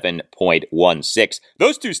at 7.16.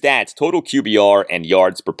 Those two stats, total QBR and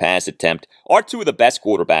yards per pass attempt, are two of the best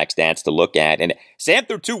quarterback stats to look at. And Sam,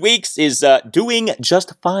 through 2 weeks, is doing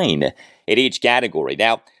just fine in each category.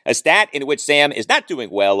 Now, a stat in which Sam is not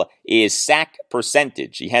doing well is sack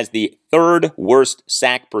percentage. He has the 3rd worst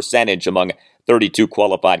sack percentage among 32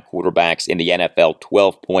 qualified quarterbacks in the NFL,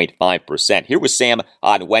 12.5%. Here was Sam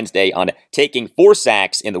on Wednesday on taking 4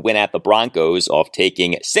 sacks in the win at the Broncos off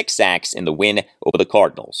taking 6 sacks in the win over the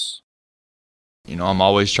Cardinals. I'm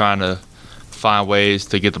always trying to find ways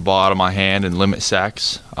to get the ball out of my hand and limit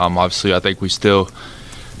sacks. Obviously, I think we still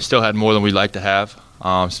had more than we'd like to have.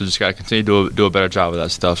 So just got to continue to do a better job of that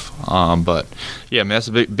stuff. But yeah, that's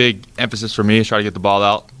a big emphasis for me is try to get the ball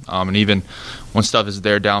out. And even when stuff is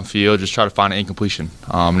there downfield, just try to find an incompletion.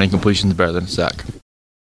 An incompletion is better than a sack.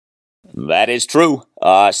 That is true.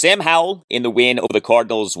 Sam Howell in the win over the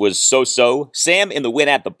Cardinals was so-so. Sam in the win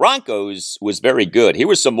at the Broncos was very good. Here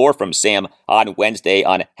was some more from Sam on Wednesday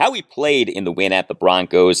on how he played in the win at the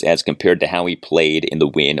Broncos as compared to how he played in the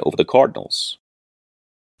win over the Cardinals.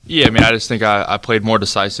 Yeah, I just think I played more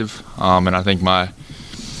decisive, and I think my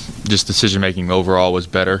just decision-making overall was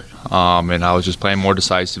better, and I was just playing more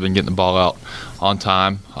decisive and getting the ball out on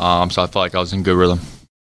time, so I felt like I was in good rhythm.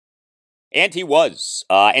 And he was.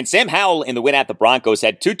 And Sam Howell in the win at the Broncos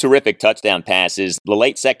had 2 terrific touchdown passes. The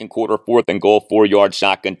late second quarter, 4th and goal, 4-yard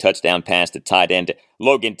shotgun touchdown pass to tight end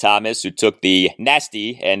Logan Thomas, who took the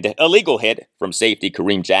nasty and illegal hit from safety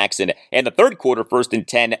Kareem Jackson. And the third quarter, 1st and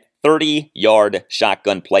 10, 30-yard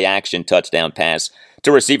shotgun play-action touchdown pass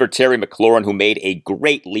to receiver Terry McLaurin, who made a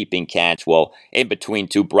great leaping catch while in between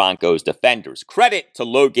 2 Broncos defenders. Credit to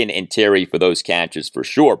Logan and Terry for those catches for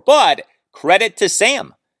sure. But credit to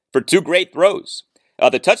Sam for 2 great throws.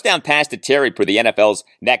 The touchdown pass to Terry per the NFL's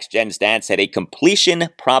next-gen stats had a completion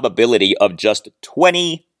probability of just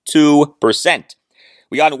 22%.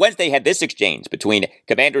 We on Wednesday had this exchange between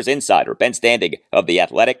Commanders insider Ben Standig of The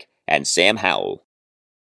Athletic and Sam Howell.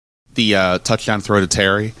 The touchdown throw to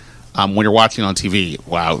Terry, when you're watching on TV,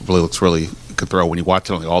 wow, it really looks really good throw. When you watch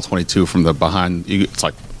it on the All-22 from the behind, it's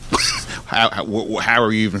like, how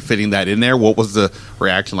are you even fitting that in there? What was the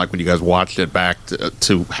reaction like when you guys watched it back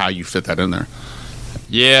to how you fit that in there?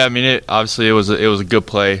 Yeah, I mean, it was a good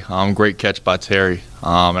play. Great catch by Terry,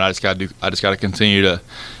 and I just got to continue to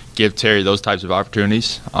give Terry those types of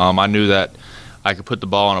opportunities. I knew that I could put the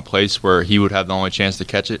ball in a place where he would have the only chance to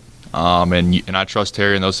catch it, and I trust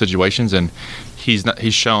Terry in those situations. And he's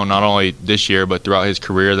shown not only this year but throughout his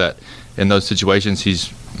career that in those situations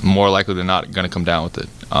he's more likely than not going to come down with it.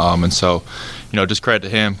 And so, just credit to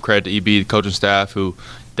him, credit to EB, the coaching staff who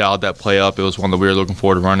dialed that play up. It was one that we were looking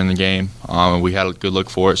forward to running the game, and we had a good look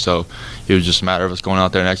for it. So it was just a matter of us going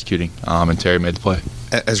out there and executing, and Terry made the play.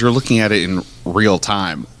 As you're looking at it in real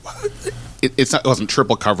time, it wasn't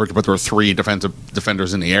triple coverage, but there were 3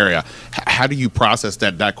 defenders in the area. How do you process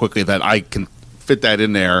that quickly that I can fit that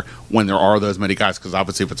in there when there are those many guys? Because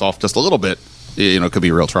obviously if it's off just a little bit, it could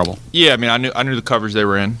be real trouble. Yeah, I mean, I knew the coverage they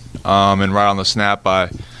were in, and right on the snap, I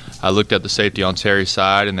looked at the safety on Terry's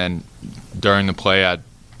side, and then during the play, I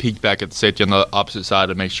peeked back at the safety on the opposite side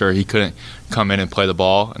to make sure he couldn't come in and play the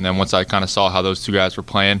ball. And then once I kind of saw how those 2 guys were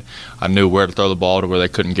playing, I knew where to throw the ball to where they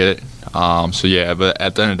couldn't get it. So yeah, but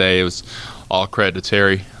at the end of the day, it was all credit to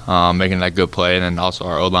Terry making that good play, and then also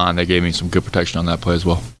our O-line. They gave me some good protection on that play as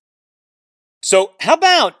well. So how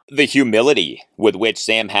about the humility with which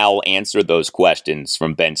Sam Howell answered those questions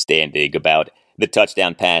from Ben Standig about the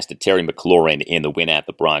touchdown pass to Terry McLaurin in the win at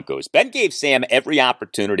the Broncos? Ben gave Sam every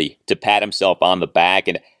opportunity to pat himself on the back,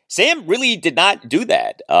 and Sam really did not do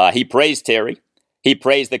that. He praised Terry. He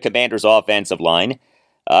praised the Commanders' offensive line.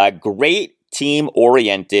 Great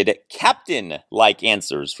team-oriented, captain-like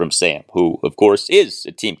answers from Sam, who, of course, is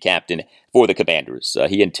a team captain for the Commanders.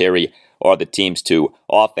 He and Terry are the team's 2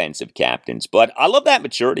 offensive captains. But I love that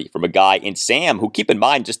maturity from a guy in Sam who, keep in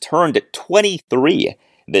mind, just turned 23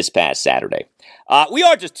 this past Saturday. We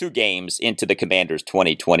are just 2 games into the Commanders'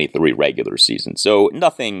 2023 regular season, so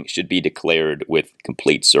nothing should be declared with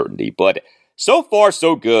complete certainty. But so far,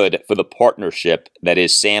 so good for the partnership that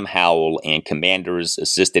is Sam Howell and Commanders'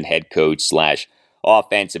 assistant head coach /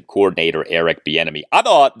 offensive coordinator Eric Bieniemy. I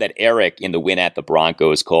thought that Eric in the win at the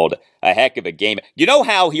Broncos called a heck of a game. You know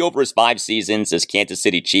how he, over his 5 seasons as Kansas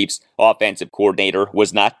City Chiefs offensive coordinator,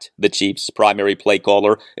 was not the Chiefs' primary play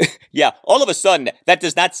caller? Yeah, all of a sudden, that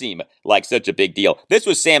does not seem like such a big deal. This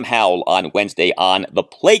was Sam Howell on Wednesday on the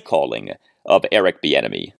play calling of Eric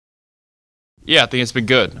Bieniemy. Yeah, I think it's been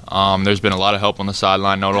good. There's been a lot of help on the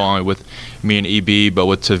sideline, not only with me and EB, but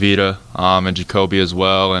with Tavita and Jacoby as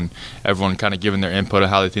well, and everyone kind of giving their input of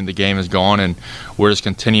how they think the game is going. And we're just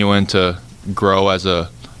continuing to grow as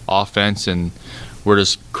a offense, and we're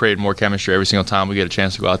just creating more chemistry every single time we get a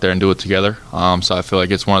chance to go out there and do it together. So I feel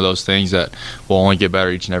like it's one of those things that will only get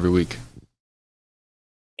better each and every week.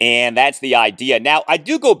 And that's the idea. Now, I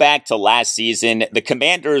do go back to last season. The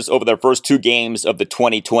Commanders, over their first 2 games of the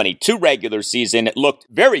 2022 regular season, looked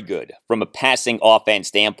very good from a passing offense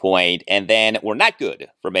standpoint, and then were not good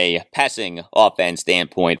from a passing offense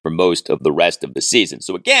standpoint for most of the rest of the season.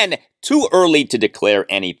 So again, too early to declare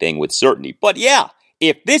anything with certainty. But yeah,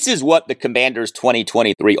 if this is what the Commanders'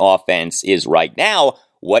 2023 offense is right now,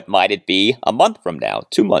 what might it be a month from now,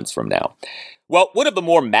 2 months from now? Well, one of the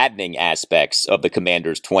more maddening aspects of the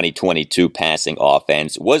Commanders' 2022 passing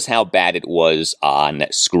offense was how bad it was on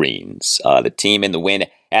screens. The team in the win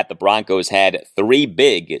at the Broncos had 3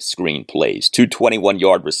 big screen plays, 2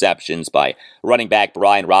 21-yard receptions by running back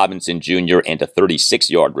Brian Robinson Jr. and a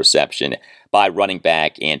 36-yard reception by running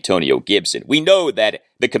back Antonio Gibson. We know that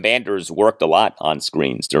the Commanders worked a lot on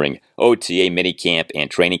screens during OTA minicamp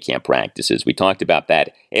and training camp practices. We talked about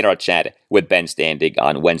that in our chat with Ben Standig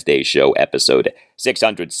on Wednesday's show, episode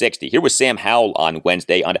 660. Here was Sam Howell on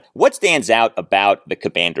Wednesday on what stands out about the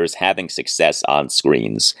Commanders having success on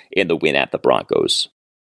screens in the win at the Broncos.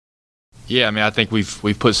 Yeah, I mean, I think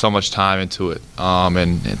we've put so much time into it,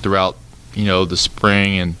 and throughout the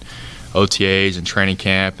spring and OTAs and training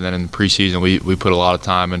camp, and then in the preseason we put a lot of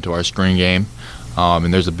time into our screen game,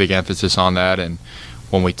 and there's a big emphasis on that. And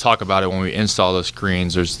when we talk about it, when we install those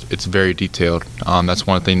screens, it's very detailed. That's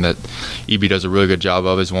one thing that EB does a really good job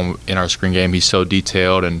of, is when in our screen game he's so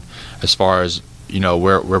detailed, and as far as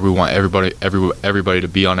where we want everybody to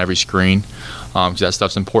be on every screen, because that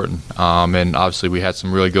stuff's important. And obviously we had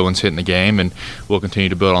some really good ones hitting the game, and we'll continue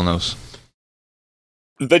to build on those.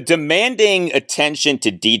 The demanding attention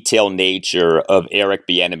to detail nature of Eric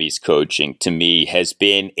Bieniemy's coaching, to me, has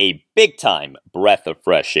been a big-time breath of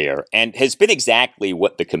fresh air and has been exactly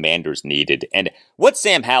what the Commanders needed. And what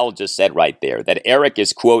Sam Howell just said right there, that Eric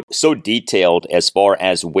is, quote, so detailed as far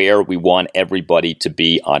as where we want everybody to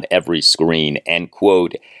be on every screen, end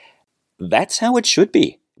quote, that's how it should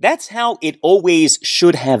be. That's how it always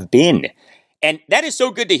should have been. And that is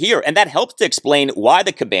so good to hear, and that helps to explain why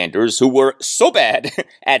the Commanders, who were so bad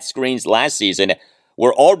at screens last season,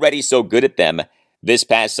 were already so good at them this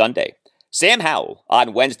past Sunday. Sam Howell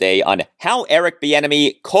on Wednesday on how Eric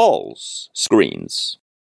Bieniemy calls screens.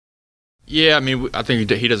 Yeah, I mean, I think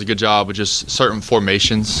he does a good job with just certain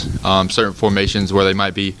formations where they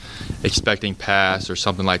might be expecting pass or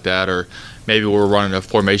something like that, or maybe we're running a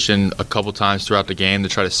formation a couple times throughout the game to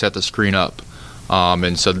try to set the screen up.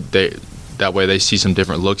 And so that way they see some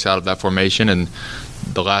different looks out of that formation, and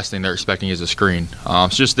the last thing they're expecting is a screen. So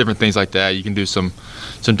just different things like that. You can do some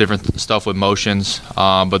different stuff with motions,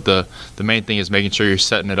 but the main thing is making sure you're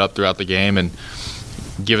setting it up throughout the game and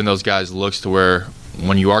giving those guys looks to where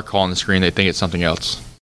when you are calling the screen, they think it's something else.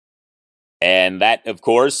 And that, of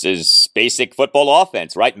course, is basic football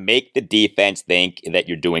offense, right? Make the defense think that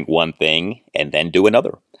you're doing one thing and then do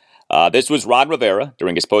another. This was Ron Rivera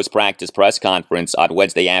during his post-practice press conference on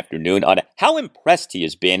Wednesday afternoon on how impressed he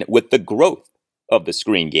has been with the growth of the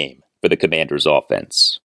screen game for the Commanders'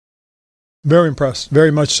 offense. Very impressed,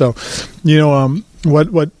 very much so.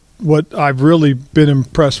 What I've really been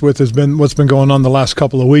impressed with has been what's been going on the last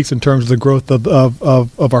couple of weeks in terms of the growth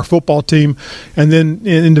of our football team, and then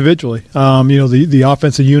individually, the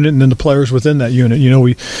offensive unit and then the players within that unit.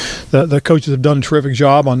 The coaches have done a terrific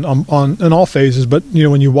job on in all phases. But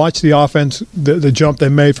when you watch the offense, the jump they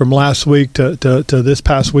made from last week to this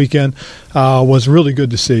past weekend was really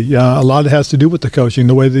good to see. A lot of it has to do with the coaching,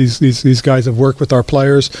 the way these guys have worked with our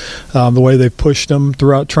players, the way they've pushed them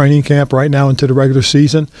throughout training camp right now into the regular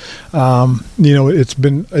season. It's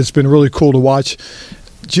been really cool to watch,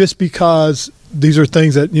 just because these are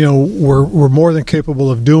things that we're more than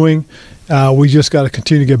capable of doing. We just got to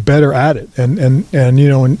continue to get better at it, and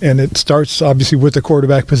it starts obviously with the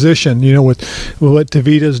quarterback position. With what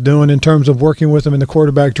Tavita's doing in terms of working with him in the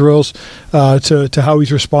quarterback drills, to how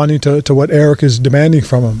he's responding to what Eric is demanding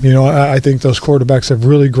from him. I think those quarterbacks have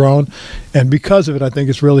really grown, and because of it, I think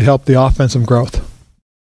it's really helped the offensive growth.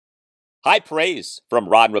 High praise from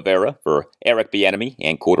Ron Rivera for Eric Bieniemy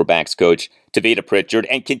and quarterbacks coach Tavita Pritchard.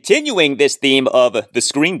 And continuing this theme of the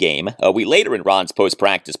screen game, we later in Ron's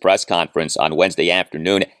post-practice press conference on Wednesday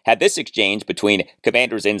afternoon had this exchange between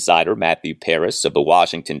Commanders insider Matthew Paris of the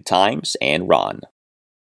Washington Times and Ron.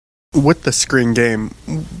 With the screen game,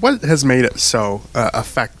 what has made it so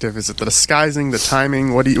effective? Is it the disguising, the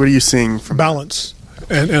timing? What are you seeing from balance?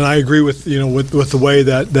 And I agree with with the way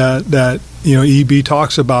that EB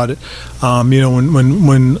talks about it.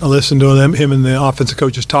 When I listen to him and the offensive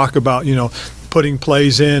coaches talk about putting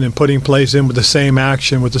plays in with the same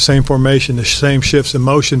action, with the same formation, the same shifts in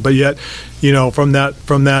motion, but yet from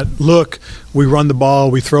that look, we run the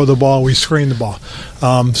ball, we throw the ball, we screen the ball.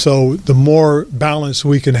 So the more balance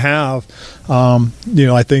we can have,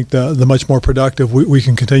 I think the much more productive we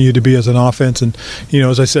can continue to be as an offense. And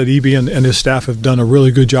as I said, EB and his staff have done a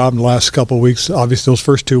really good job in the last couple of weeks. Obviously, those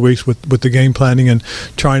first 2 weeks with the game planning and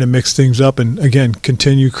trying to mix things up, and again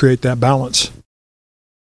continue to create that balance.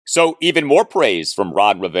 So even more praise from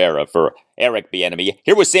Ron Rivera for Eric Bieniemy.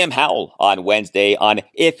 Here was Sam Howell on Wednesday on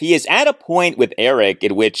if he is at a point with Eric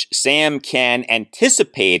in which Sam can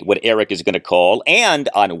anticipate what Eric is going to call, and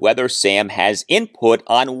on whether Sam has input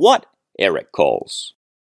on what Eric calls.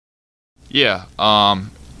 Yeah, I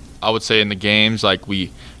would say in the games,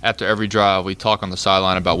 after every drive, we talk on the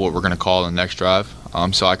sideline about what we're going to call in the next drive.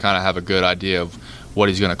 So I kind of have a good idea of what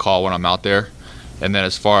he's going to call when I'm out there. And then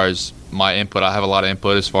as far as my input, I have a lot of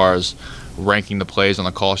input as far as ranking the plays on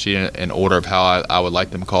the call sheet in order of how I would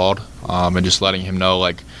like them called, and just letting him know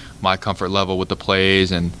my comfort level with the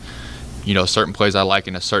plays, and certain plays I like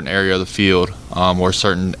in a certain area of the field, or a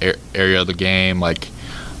certain area of the game. But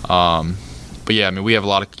yeah, I mean, we have a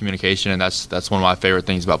lot of communication, and that's one of my favorite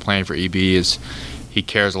things about playing for EB is he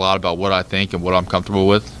cares a lot about what I think and what I'm comfortable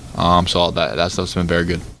with. So that stuff's been very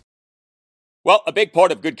good. Well, a big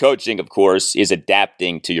part of good coaching, of course, is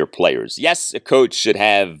adapting to your players. Yes, a coach should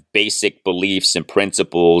have basic beliefs and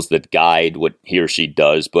principles that guide what he or she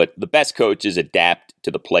does, but the best coaches adapt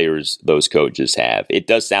to the players those coaches have. It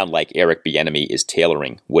does sound like Eric Bieniemy is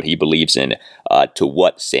tailoring what he believes in to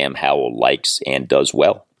what Sam Howell likes and does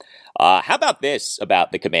well. How about this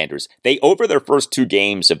about the Commanders? They, over their first 2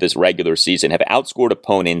 games of this regular season, have outscored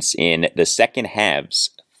opponents in the second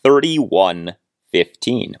halves 31-30.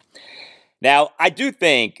 15. Now, I do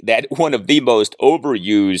think that one of the most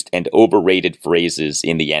overused and overrated phrases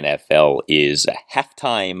in the NFL is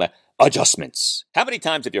halftime adjustments. How many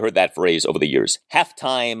times have you heard that phrase over the years?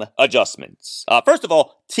 Halftime adjustments. First of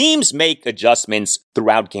all, teams make adjustments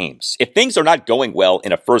throughout games. If things are not going well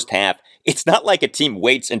in a first half, it's not like a team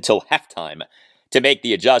waits until halftime to make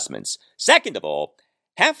the adjustments. Second of all,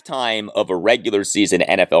 halftime of a regular season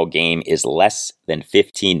NFL game is less than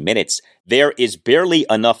 15 minutes. There is barely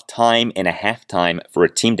enough time in a halftime for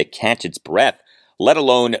a team to catch its breath, let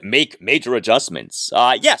alone make major adjustments.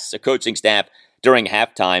 Yes, a coaching staff during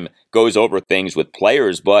halftime goes over things with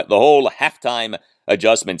players, but the whole halftime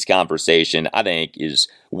adjustments conversation, I think, is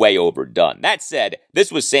way overdone. That said,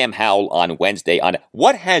 this was Sam Howell on Wednesday on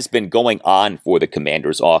what has been going on for the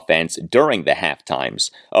Commanders' offense during the halftimes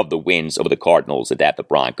of the wins over the Cardinals and at the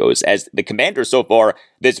Broncos, as the Commanders so far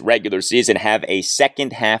this regular season have a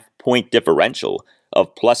second half point differential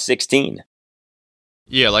of plus 16.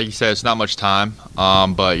 Yeah, like you said, it's not much time,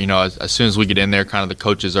 but as soon as we get in there, kind of the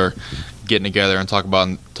coaches are getting together and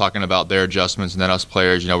talking about their adjustments, and then us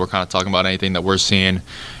players, we're kind of talking about anything that we're seeing,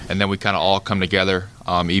 and then we kind of all come together.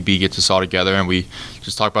 EB gets us all together, and we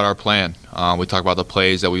just talk about our plan. We talk about the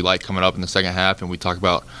plays that we like coming up in the second half, and we talk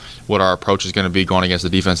about what our approach is going to be going against the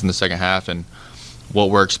defense in the second half, and what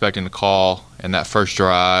we're expecting to call in that first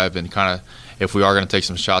drive, and kind of if we are going to take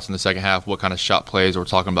some shots in the second half, what kind of shot plays we're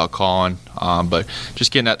talking about calling. But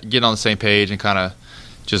just getting on the same page and kind of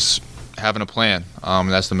just having a plan.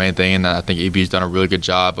 That's the main thing, and I think EB's done a really good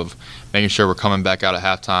job of making sure we're coming back out at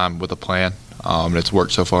halftime with a plan, and it's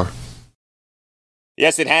worked so far.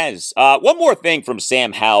 Yes, it has. One more thing from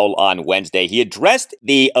Sam Howell on Wednesday. He addressed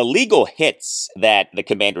the illegal hits that the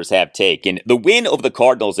Commanders have taken. The win over the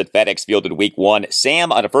Cardinals at FedEx Field in Week 1,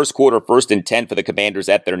 Sam, on a first quarter 1st and 10 for the Commanders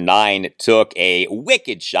at their 9, took a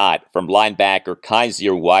wicked shot from linebacker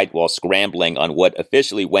Kaiser White while scrambling on what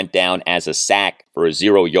officially went down as a sack for a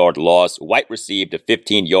 0-yard loss. White received a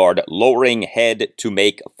 15-yard lowering head to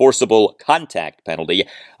make forcible contact penalty.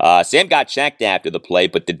 Sam got checked after the play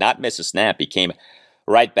but did not miss a snap. He came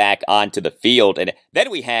right back onto the field. And then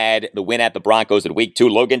we had the win at the Broncos in Week 2.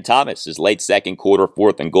 Logan Thomas, his late second quarter,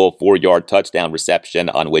 4th and goal, 4-yard touchdown reception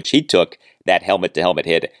on which he took that helmet-to-helmet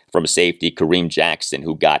hit from safety Kareem Jackson,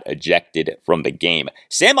 who got ejected from the game.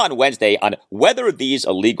 Sam on Wednesday on whether these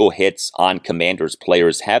illegal hits on Commanders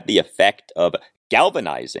players have the effect of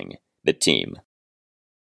galvanizing the team.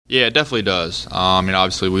 Yeah, it definitely does.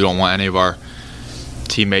 Obviously we don't want any of our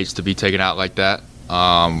teammates to be taken out like that.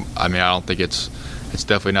 I don't think it's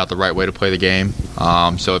definitely not the right way to play the game.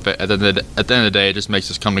 So if at the end of the day, it just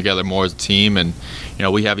makes us come together more as a team, and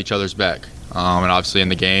we have each other's back. And obviously in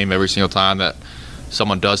the game, every single time that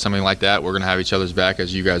someone does something like that, we're going to have each other's back,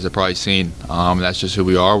 as you guys have probably seen. That's just who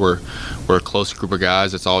we are. We're a close group of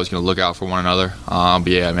guys that's always going to look out for one another. But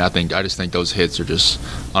yeah, I just think those hits are just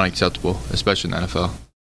unacceptable, especially in the NFL.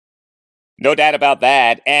 No doubt about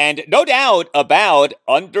that, and no doubt about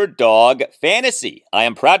Underdog Fantasy. I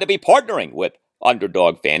am proud to be partnering with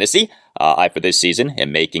Underdog Fantasy. I, for this season,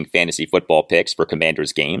 am making fantasy football picks for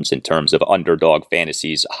Commanders games in terms of Underdog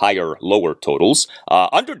Fantasy's higher-lower totals.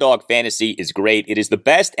 Underdog Fantasy is great. It is the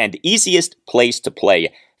best and easiest place to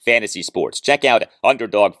play fantasy sports. Check out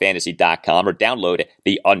UnderdogFantasy.com or download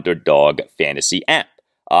the Underdog Fantasy app.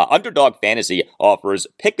 Underdog Fantasy offers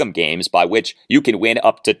pick'em games by which you can win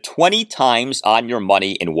up to 20 times on your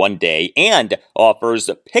money in one day, and offers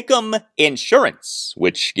pick'em insurance,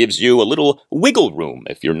 which gives you a little wiggle room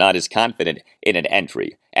if you're not as confident in an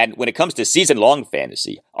entry. And when it comes to season-long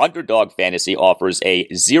fantasy, Underdog Fantasy offers a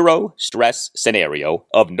zero-stress scenario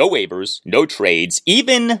of no waivers, no trades,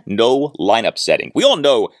 even no lineup setting. We all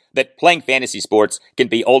know that playing fantasy sports can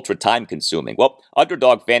be ultra time-consuming. Well,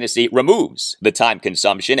 Underdog Fantasy removes the time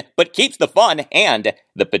consumption, but keeps the fun and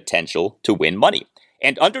the potential to win money.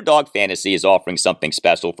 And Underdog Fantasy is offering something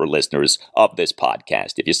special for listeners of this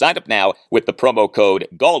podcast. If you sign up now with the promo code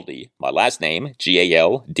GALDI, my last name,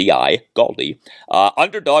 G-A-L-D-I, GALDI,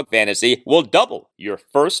 Underdog Fantasy will double your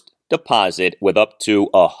first deposit with up to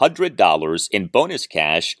 $100 in bonus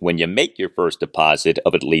cash when you make your first deposit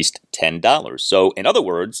of at least $10. So, in other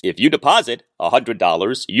words, if you deposit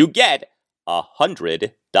 $100, you get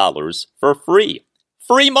 $100 for free.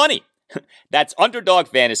 Free money. That's Underdog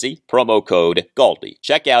Fantasy, promo code GALDI.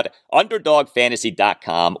 Check out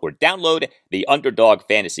UnderdogFantasy.com or download the Underdog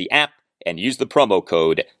Fantasy app and use the promo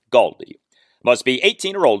code GALDI. Must be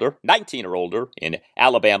 18 or older, 19 or older in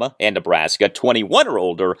Alabama and Nebraska, 21 or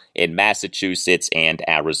older in Massachusetts and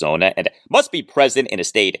Arizona, and must be present in a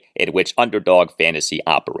state in which Underdog Fantasy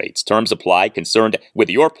operates. Terms apply. Concerned with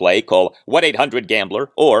your play, call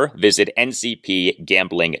 1-800-GAMBLER or visit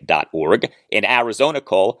ncpgambling.org. In Arizona,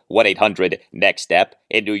 call 1-800-NEXT-STEP.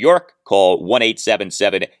 In New York, call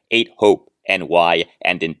 1-877-8-HOPE-NY.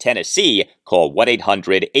 And in Tennessee, call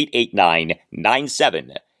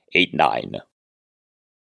 1-800-889-9789.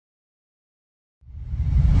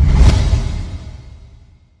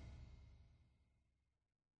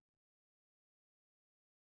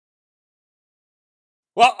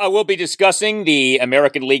 Well, I will be discussing the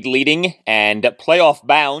American League leading and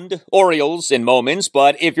playoff-bound Orioles in moments,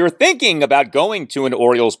 but if you're thinking about going to an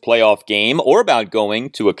Orioles playoff game or about going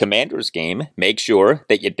to a Commanders game, make sure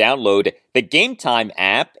that you download the Game Time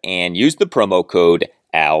app and use the promo code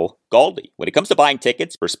ALGALDI. When it comes to buying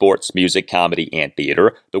tickets for sports, music, comedy, and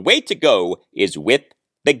theater, the way to go is with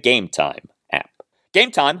the Game Time app.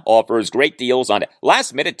 Game Time offers great deals on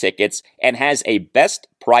last-minute tickets and has a best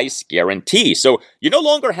price guarantee. So you no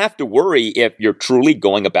longer have to worry if you're truly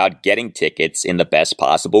going about getting tickets in the best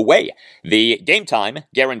possible way. The Game Time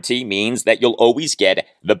guarantee means that you'll always get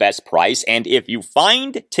the best price, and if you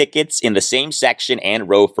find tickets in the same section and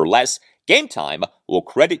row for less, Game Time will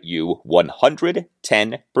credit you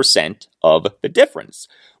 110% of the difference.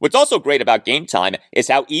 What's also great about Game Time is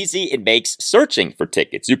how easy it makes searching for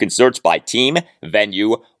tickets. You can search by team,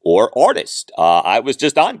 venue, or artist. I was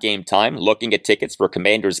just on Game Time looking at tickets for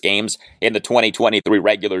Commanders games in the 2023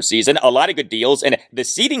 regular season. A lot of good deals, and the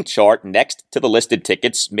seating chart next to the listed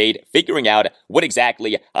tickets made figuring out what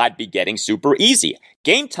exactly I'd be getting super easy.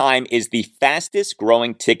 Game Time is the fastest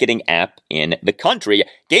growing ticketing app in the country.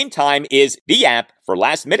 Game Time is the app for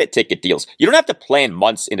last-minute ticket deals. You don't have to plan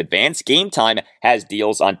months in advance. Game Time has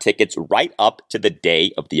deals on tickets right up to the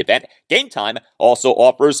day of the event. Game Time also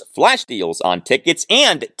offers flash deals on tickets,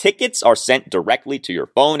 and tickets are sent directly to your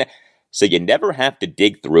phone, so you never have to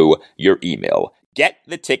dig through your email. Get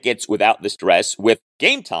the tickets without the stress with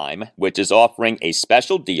Game Time, which is offering a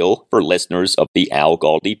special deal for listeners of the Al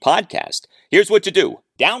Galdi podcast. Here's what you do.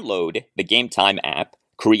 Download the Game Time app,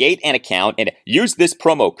 create an account, and use this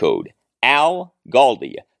promo code, Al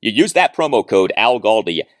Galdi. You use that promo code, Al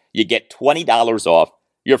Galdi, you get $20 off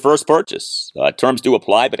your first purchase. Terms do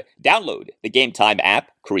apply, but download the Game Time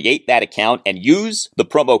app, create that account, and use the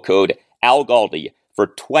promo code, Al Galdi, for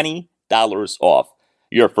 $20 off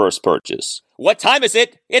your first purchase. What time is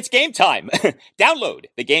it? It's game time. Download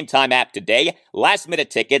the Game Time app today. Last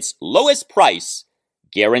minute tickets, lowest price,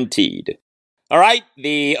 guaranteed. All right,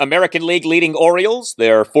 the American League leading Orioles,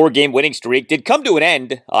 their 4-game winning streak did come to an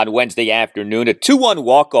end on Wednesday afternoon. A 2-1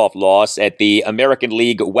 walk-off loss at the American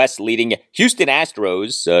League West leading Houston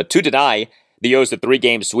Astros to deny the O's a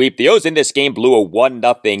 3-game sweep. The O's in this game blew a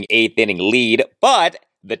 1-0 eighth-inning lead, but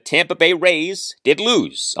the Tampa Bay Rays did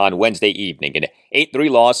lose on Wednesday evening, an 8-3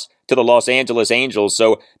 loss to the Los Angeles Angels.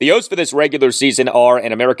 So the O's for this regular season are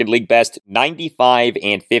an American League best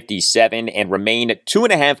 95-57 and remain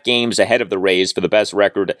 2.5 games ahead of the Rays for the best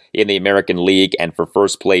record in the American League and for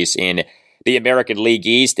first place in the American League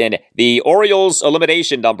East. And the Orioles'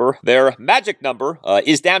 elimination number, their magic number,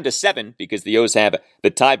 is down to 7 because the O's have the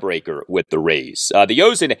tiebreaker with the Rays. The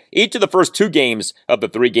O's in each of the first 2 games of the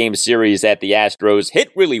 3-game series at the Astros hit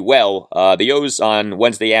really well. The O's on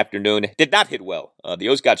Wednesday afternoon did not hit well. The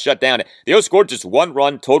O's got shut down. The O's scored just 1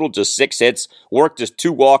 run, total just 6 hits, worked just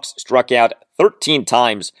 2 walks, struck out 13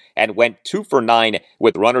 times, and went 2 for 9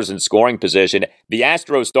 with runners in scoring position. The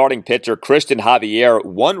Astros starting pitcher, Christian Javier,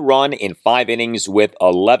 1 run in 5 innings with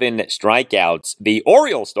 11 strikeouts. The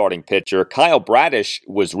Orioles starting pitcher, Kyle Bradish,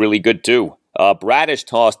 was really good too. Bradish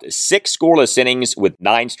tossed 6 scoreless innings with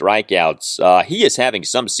 9 strikeouts. He is having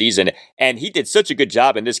some season, and he did such a good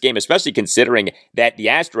job in this game, especially considering that the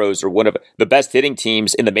Astros are one of the best hitting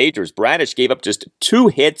teams in the majors. Bradish gave up just 2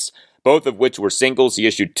 hits, both of which were singles. He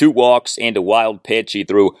issued 2 walks and a wild pitch. He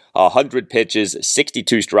threw 100 pitches,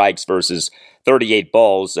 62 strikes versus 38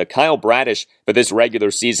 balls. Kyle Bradish for this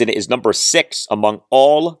regular season is number 6 among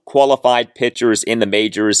all qualified pitchers in the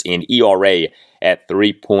majors in ERA at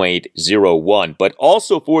 3.01. But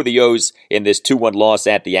also for the O's in this 2-1 loss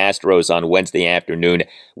at the Astros on Wednesday afternoon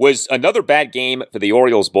was another bad game for the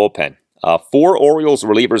Orioles bullpen. 4 Orioles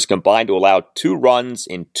relievers combined to allow 2 runs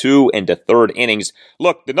in 2 and a third innings.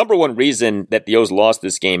 Look, the number one reason that the O's lost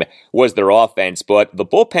this game was their offense, but the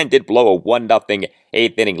bullpen did blow a 1-0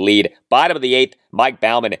 eighth-inning lead. Bottom of the 8th, Mike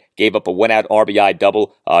Baumann gave up a one-out RBI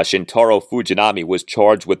double. Shintaro Fujinami was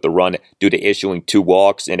charged with the run due to issuing 2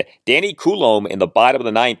 walks, and Danny Coulombe in the bottom of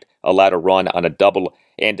the 9th allowed a run on a double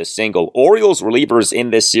and a single. Orioles relievers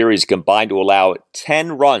in this series combined to allow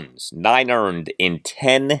 10 runs, 9 earned in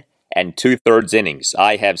 10 and 2/3 innings.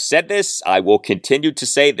 I have said this, I will continue to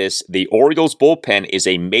say this, the Orioles bullpen is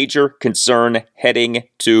a major concern heading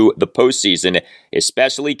to the postseason,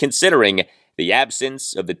 especially considering the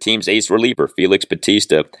absence of the team's ace reliever, Felix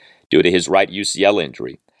Bautista, due to his right UCL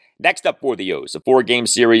injury. Next up for the O's, a 4-game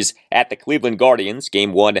series at the Cleveland Guardians.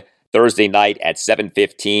 Game 1 Thursday night at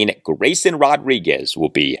 7:15. Grayson Rodriguez will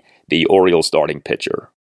be the Orioles starting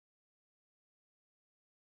pitcher.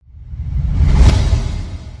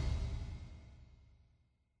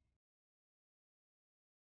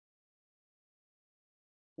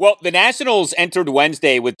 Well, the Nationals entered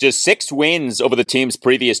Wednesday with just 6 wins over the team's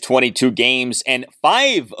previous 22 games, and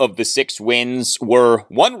 5 of the 6 wins were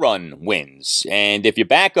one-run wins. And if you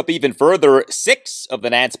back up even further, 6 of the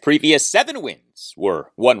Nats' previous 7 wins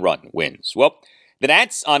were one-run wins. Well, the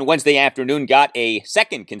Nats on Wednesday afternoon got a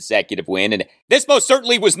second consecutive win, and this most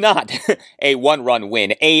certainly was not a one-run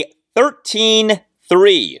win, a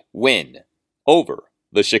 13-3 win over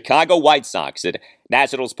the Chicago White Sox at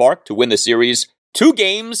Nationals Park to win the series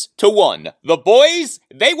 2-1. The boys,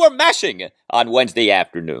 they were mashing on Wednesday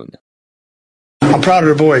afternoon. I'm proud of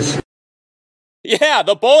the boys. Yeah,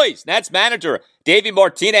 the boys. Nats manager Davey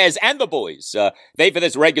Martinez and the boys. They, for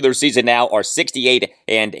this regular season now, are 68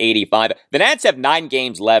 and 85. The Nats have 9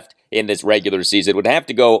 games left in this regular season. Would have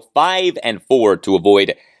to go 5-4 to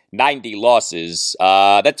avoid 90 losses.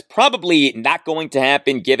 That's probably not going to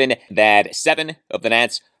happen given that 7 of the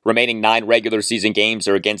Nats' remaining 9 regular season games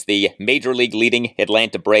are against the Major League leading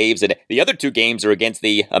Atlanta Braves, and the other 2 games are against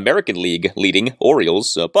the American League leading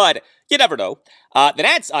Orioles. But you never know. The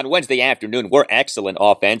Nats on Wednesday afternoon were excellent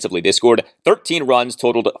offensively. They scored 13 runs,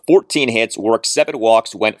 totaled 14 hits, worked 7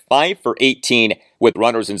 walks, went 5 for 18 with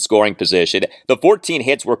runners in scoring position. The 14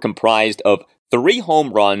 hits were comprised of 3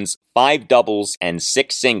 home runs, 5 doubles, and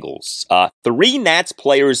 6 singles. 3 Nats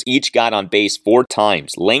players each got on base 4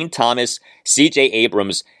 times. Lane Thomas, C.J.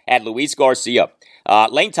 Abrams, and Luis Garcia.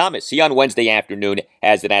 Lane Thomas, he on Wednesday afternoon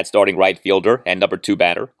as the Nats starting right fielder and number 2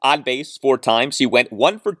 batter. On base 4 times. He went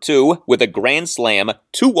 1 for 2 with a grand slam,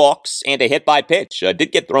 2 walks, and a hit by pitch.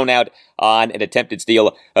 Did get thrown out on an attempted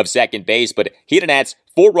steal of second base, but he and the Nats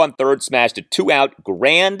 4-run third smashed a 2-out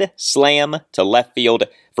grand slam to left field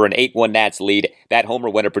for an 8-1 Nats lead. That homer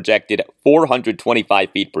winner projected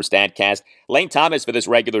 425 feet per Statcast. Lane Thomas for this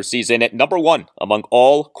regular season at number 1 among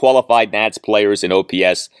all qualified Nats players in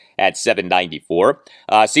OPS at 794.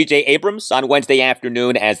 C.J. Abrams on Wednesday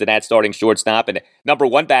afternoon as the Nats starting shortstop and number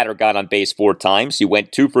 1 batter got on base 4 times. He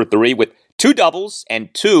went 2 for 3 with 2 doubles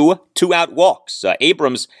and 2 2-out walks.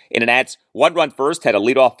 Abrams in the Nats 1-run first had a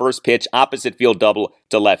leadoff first pitch opposite field double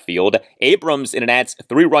to left field. Abrams in the Nats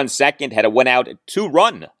 3-run second had a 1-out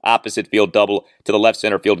 2-run opposite field double to the left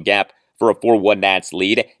center field gap for a 4-1 Nats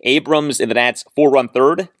lead. Abrams in the Nats 4-run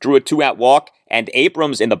third drew a 2-out walk, and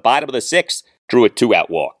Abrams in the bottom of the 6th drew a 2-out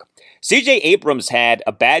walk. C.J. Abrams had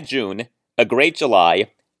a bad June, a great July,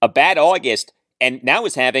 a bad August, and now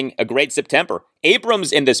is having a great September.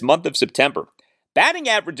 Abrams in this month of September, batting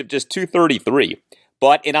average of just .233,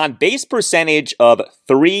 but an on-base percentage of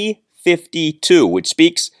 .352, which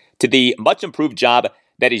speaks to the much improved job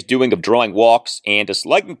that he's doing of drawing walks, and a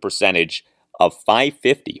slugging percentage of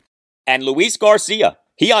 .550. And Luis Garcia,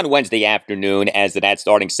 he on Wednesday afternoon as the Nats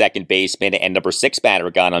starting second baseman and number 6 batter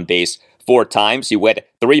got on base 4 times. He went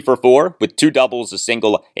 3 for 4 with 2 doubles, a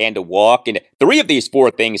single, and a walk. And 3 of these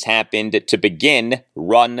 4 things happened to begin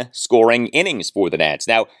run-scoring innings for the Nats.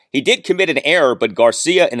 Now, he did commit an error, but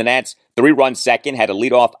Garcia in the Nats' 3-run second had a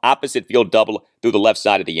leadoff opposite field double through the left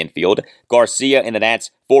side of the infield. Garcia in the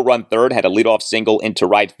Nats' 4-run third had a leadoff single into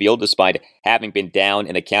right field despite having been down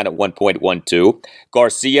in the count at 1.12.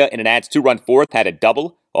 Garcia in the Nats' 2-run fourth had a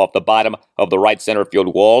double off the bottom of the right center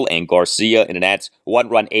field wall, and Garcia in the Nats'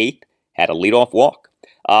 1-run eighth had a leadoff walk.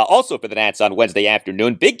 Also for the Nats on Wednesday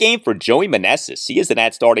afternoon, big game for Joey Meneses. He is the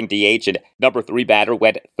Nats starting DH and number 3 batter,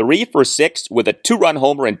 went 3 for 6 with a 2-run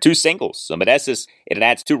homer and 2 singles. So Meneses in the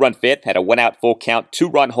Nats 2-run fifth had a 1-out full count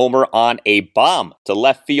 2-run homer on a bomb to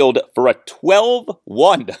left field for a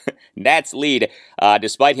 12-1 Nats lead.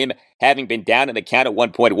 Despite him having been down in the count at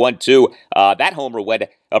 1.12, that homer went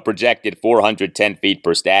a projected 410 feet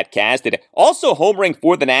per Statcast. And also homering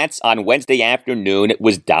for the Nats on Wednesday afternoon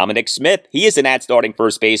was Dominic Smith. He is the Nats starting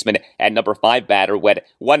first baseman and number 5 batter, went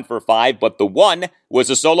 1 for 5, but the 1 was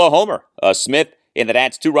a solo homer. Smith in the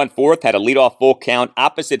Nats' 2-run fourth had a leadoff full count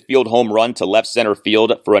opposite field home run to left center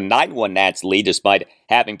field for a 9-1 Nats lead despite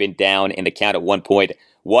having been down in the count at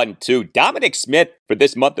 1.12. Dominic Smith for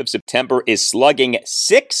this month of September is slugging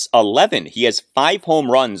 .611. He has 5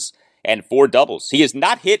 home runs and 4 doubles. He has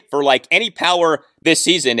not hit for any power this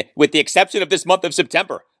season with the exception of this month of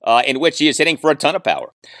September, in which he is hitting for a ton of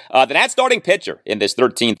power. The Nats starting pitcher in this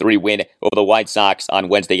 13-3 win over the White Sox on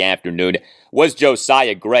Wednesday afternoon was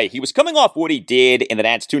Josiah Gray. He was coming off what he did in the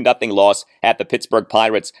Nats' 2-0 loss at the Pittsburgh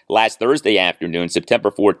Pirates last Thursday afternoon,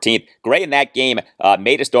 September 14th. Gray in that game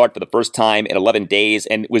made a start for the first time in 11 days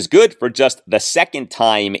and was good for just the second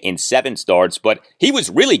time in 7 starts, but he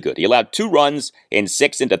was really good. He allowed 2 runs in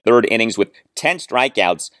 6 into third innings with 10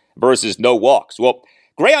 strikeouts versus no walks. Well,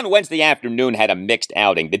 Gray on Wednesday afternoon had a mixed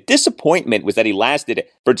outing. The disappointment was that he lasted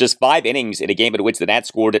for just 5 innings in a game in which the Nats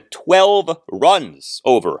scored 12 runs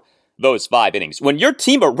over those 5 innings. When your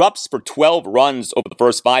team erupts for 12 runs over the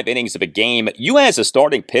first 5 innings of a game, you as a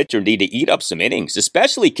starting pitcher need to eat up some innings,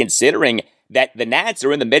 especially considering that the Nats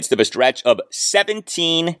are in the midst of a stretch of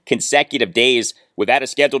 17 consecutive days without a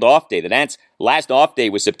scheduled off day. The Nats' last off day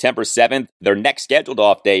was September 7th. Their next scheduled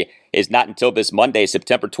off day is not until this Monday,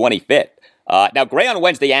 September 25th. Now, Gray on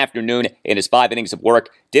Wednesday afternoon in his 5 innings of work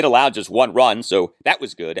did allow just 1 run, so that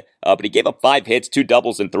was good. But he gave up 5 hits, 2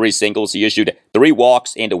 doubles, and 3 singles. He issued 3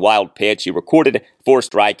 walks and a wild pitch. He recorded 4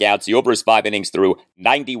 strikeouts. He over his 5 innings threw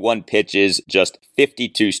 91 pitches, just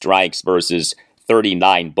 52 strikes versus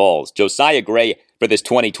 39 balls. Josiah Gray for this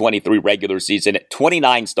 2023 regular season,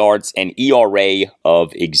 29 starts, an ERA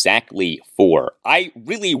of exactly 4. I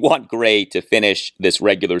really want Gray to finish this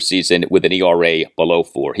regular season with an ERA below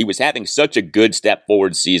 4. He was having such a good step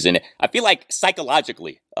forward season. I feel like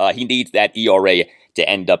psychologically he needs that ERA to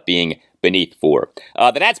end up being beneath 4.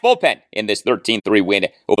 The Nats bullpen in this 13-3 win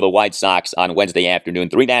over the White Sox on Wednesday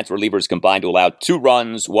afternoon. 3 Nats relievers combined to allow 2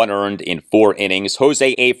 runs, 1 earned in 4 innings.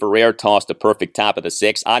 Jose A. Ferrer tossed a perfect top of the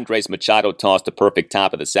 6th. Andres Machado tossed a perfect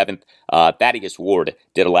top of the 7th. Thaddeus Ward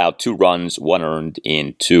did allow 2 runs, 1 earned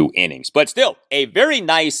in 2 innings. But still, a very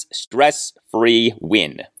nice stress-free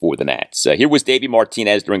win for the Nats. Here was Davey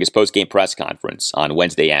Martinez during his post-game press conference on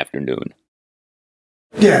Wednesday afternoon.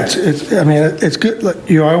 Yeah, it's good.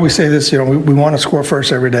 I always say this. We want to score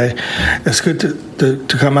first every day. It's good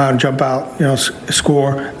to come out and jump out.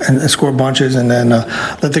 Score and score bunches, and then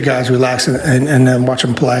let the guys relax and then watch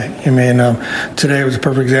them play. Today was a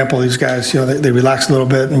perfect example. These guys, they relaxed a little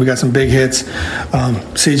bit, and we got some big hits.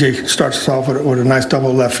 CJ starts us off with a nice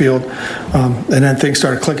double left field, and then things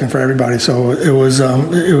started clicking for everybody. So it was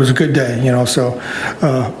a good day. So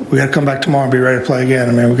we got to come back tomorrow and be ready to play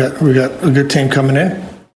again. We got a good team coming in.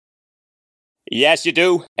 Yes, you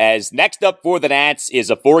do. As next up for the Nats is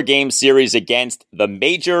a 4-game series against the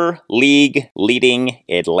Major League leading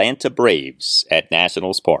Atlanta Braves at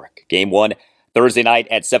Nationals Park. Game 1, Thursday night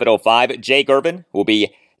at 7:05. Jake Irvin will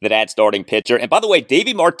be the Nats starting pitcher. And by the way,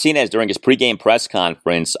 Davey Martinez during his pregame press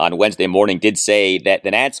conference on Wednesday morning did say that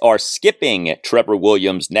the Nats are skipping Trevor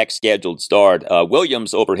Williams' next scheduled start.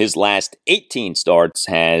 Williams, over his last 18 starts,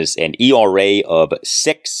 has an ERA of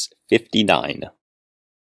 6.59.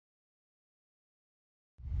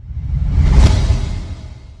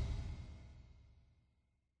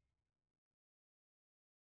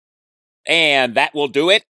 And that will do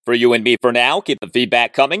it for you and me for now. Keep the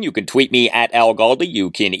feedback coming. You can tweet me at Al Galdi. You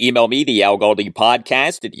can email me, the Al Galdi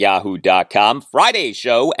podcast at yahoo.com. Friday's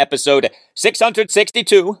show, episode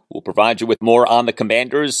 662. We'll provide you with more on the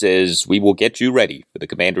Commanders as we will get you ready for the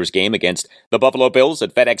Commanders game against the Buffalo Bills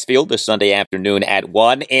at FedEx Field this Sunday afternoon at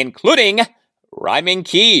 1, including rhyming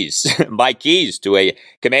keys. My keys to a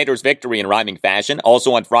Commanders victory in rhyming fashion.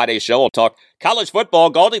 Also on Friday's show, I'll talk college football,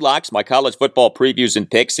 Goldilocks, my college football previews and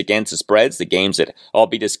picks against the spreads, the games that I'll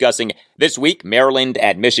be discussing this week. Maryland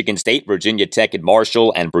at Michigan State, Virginia Tech at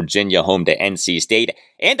Marshall, and Virginia home to NC State.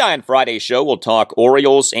 And on Friday's show, we'll talk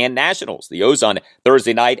Orioles and Nationals. The O's on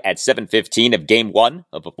Thursday night at 7:15 of Game 1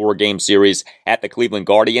 of a 4-game series at the Cleveland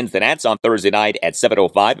Guardians. The Nats on Thursday night at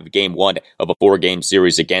 7:05 of Game 1 of a 4-game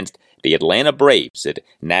series against the Atlanta Braves at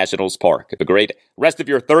Nationals Park. Have a great rest of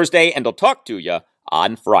your Thursday, and I'll talk to you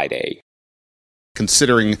on Friday.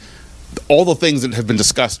 Considering all the things that have been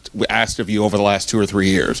discussed, asked of you over the last 2 or 3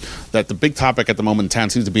 years, that the big topic at the moment in town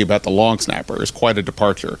seems to be about the long snapper is quite a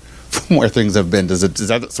departure from where things have been. Is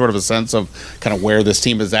that sort of a sense of kind of where this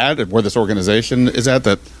team is at and where this organization is at,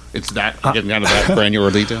 that it's that getting down to that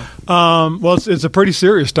granular detail? Well, it's a pretty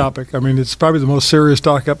serious topic. It's probably the most serious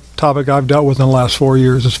topic I've dealt with in the last 4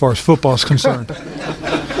 years as far as football is concerned,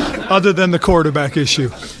 other than the quarterback issue.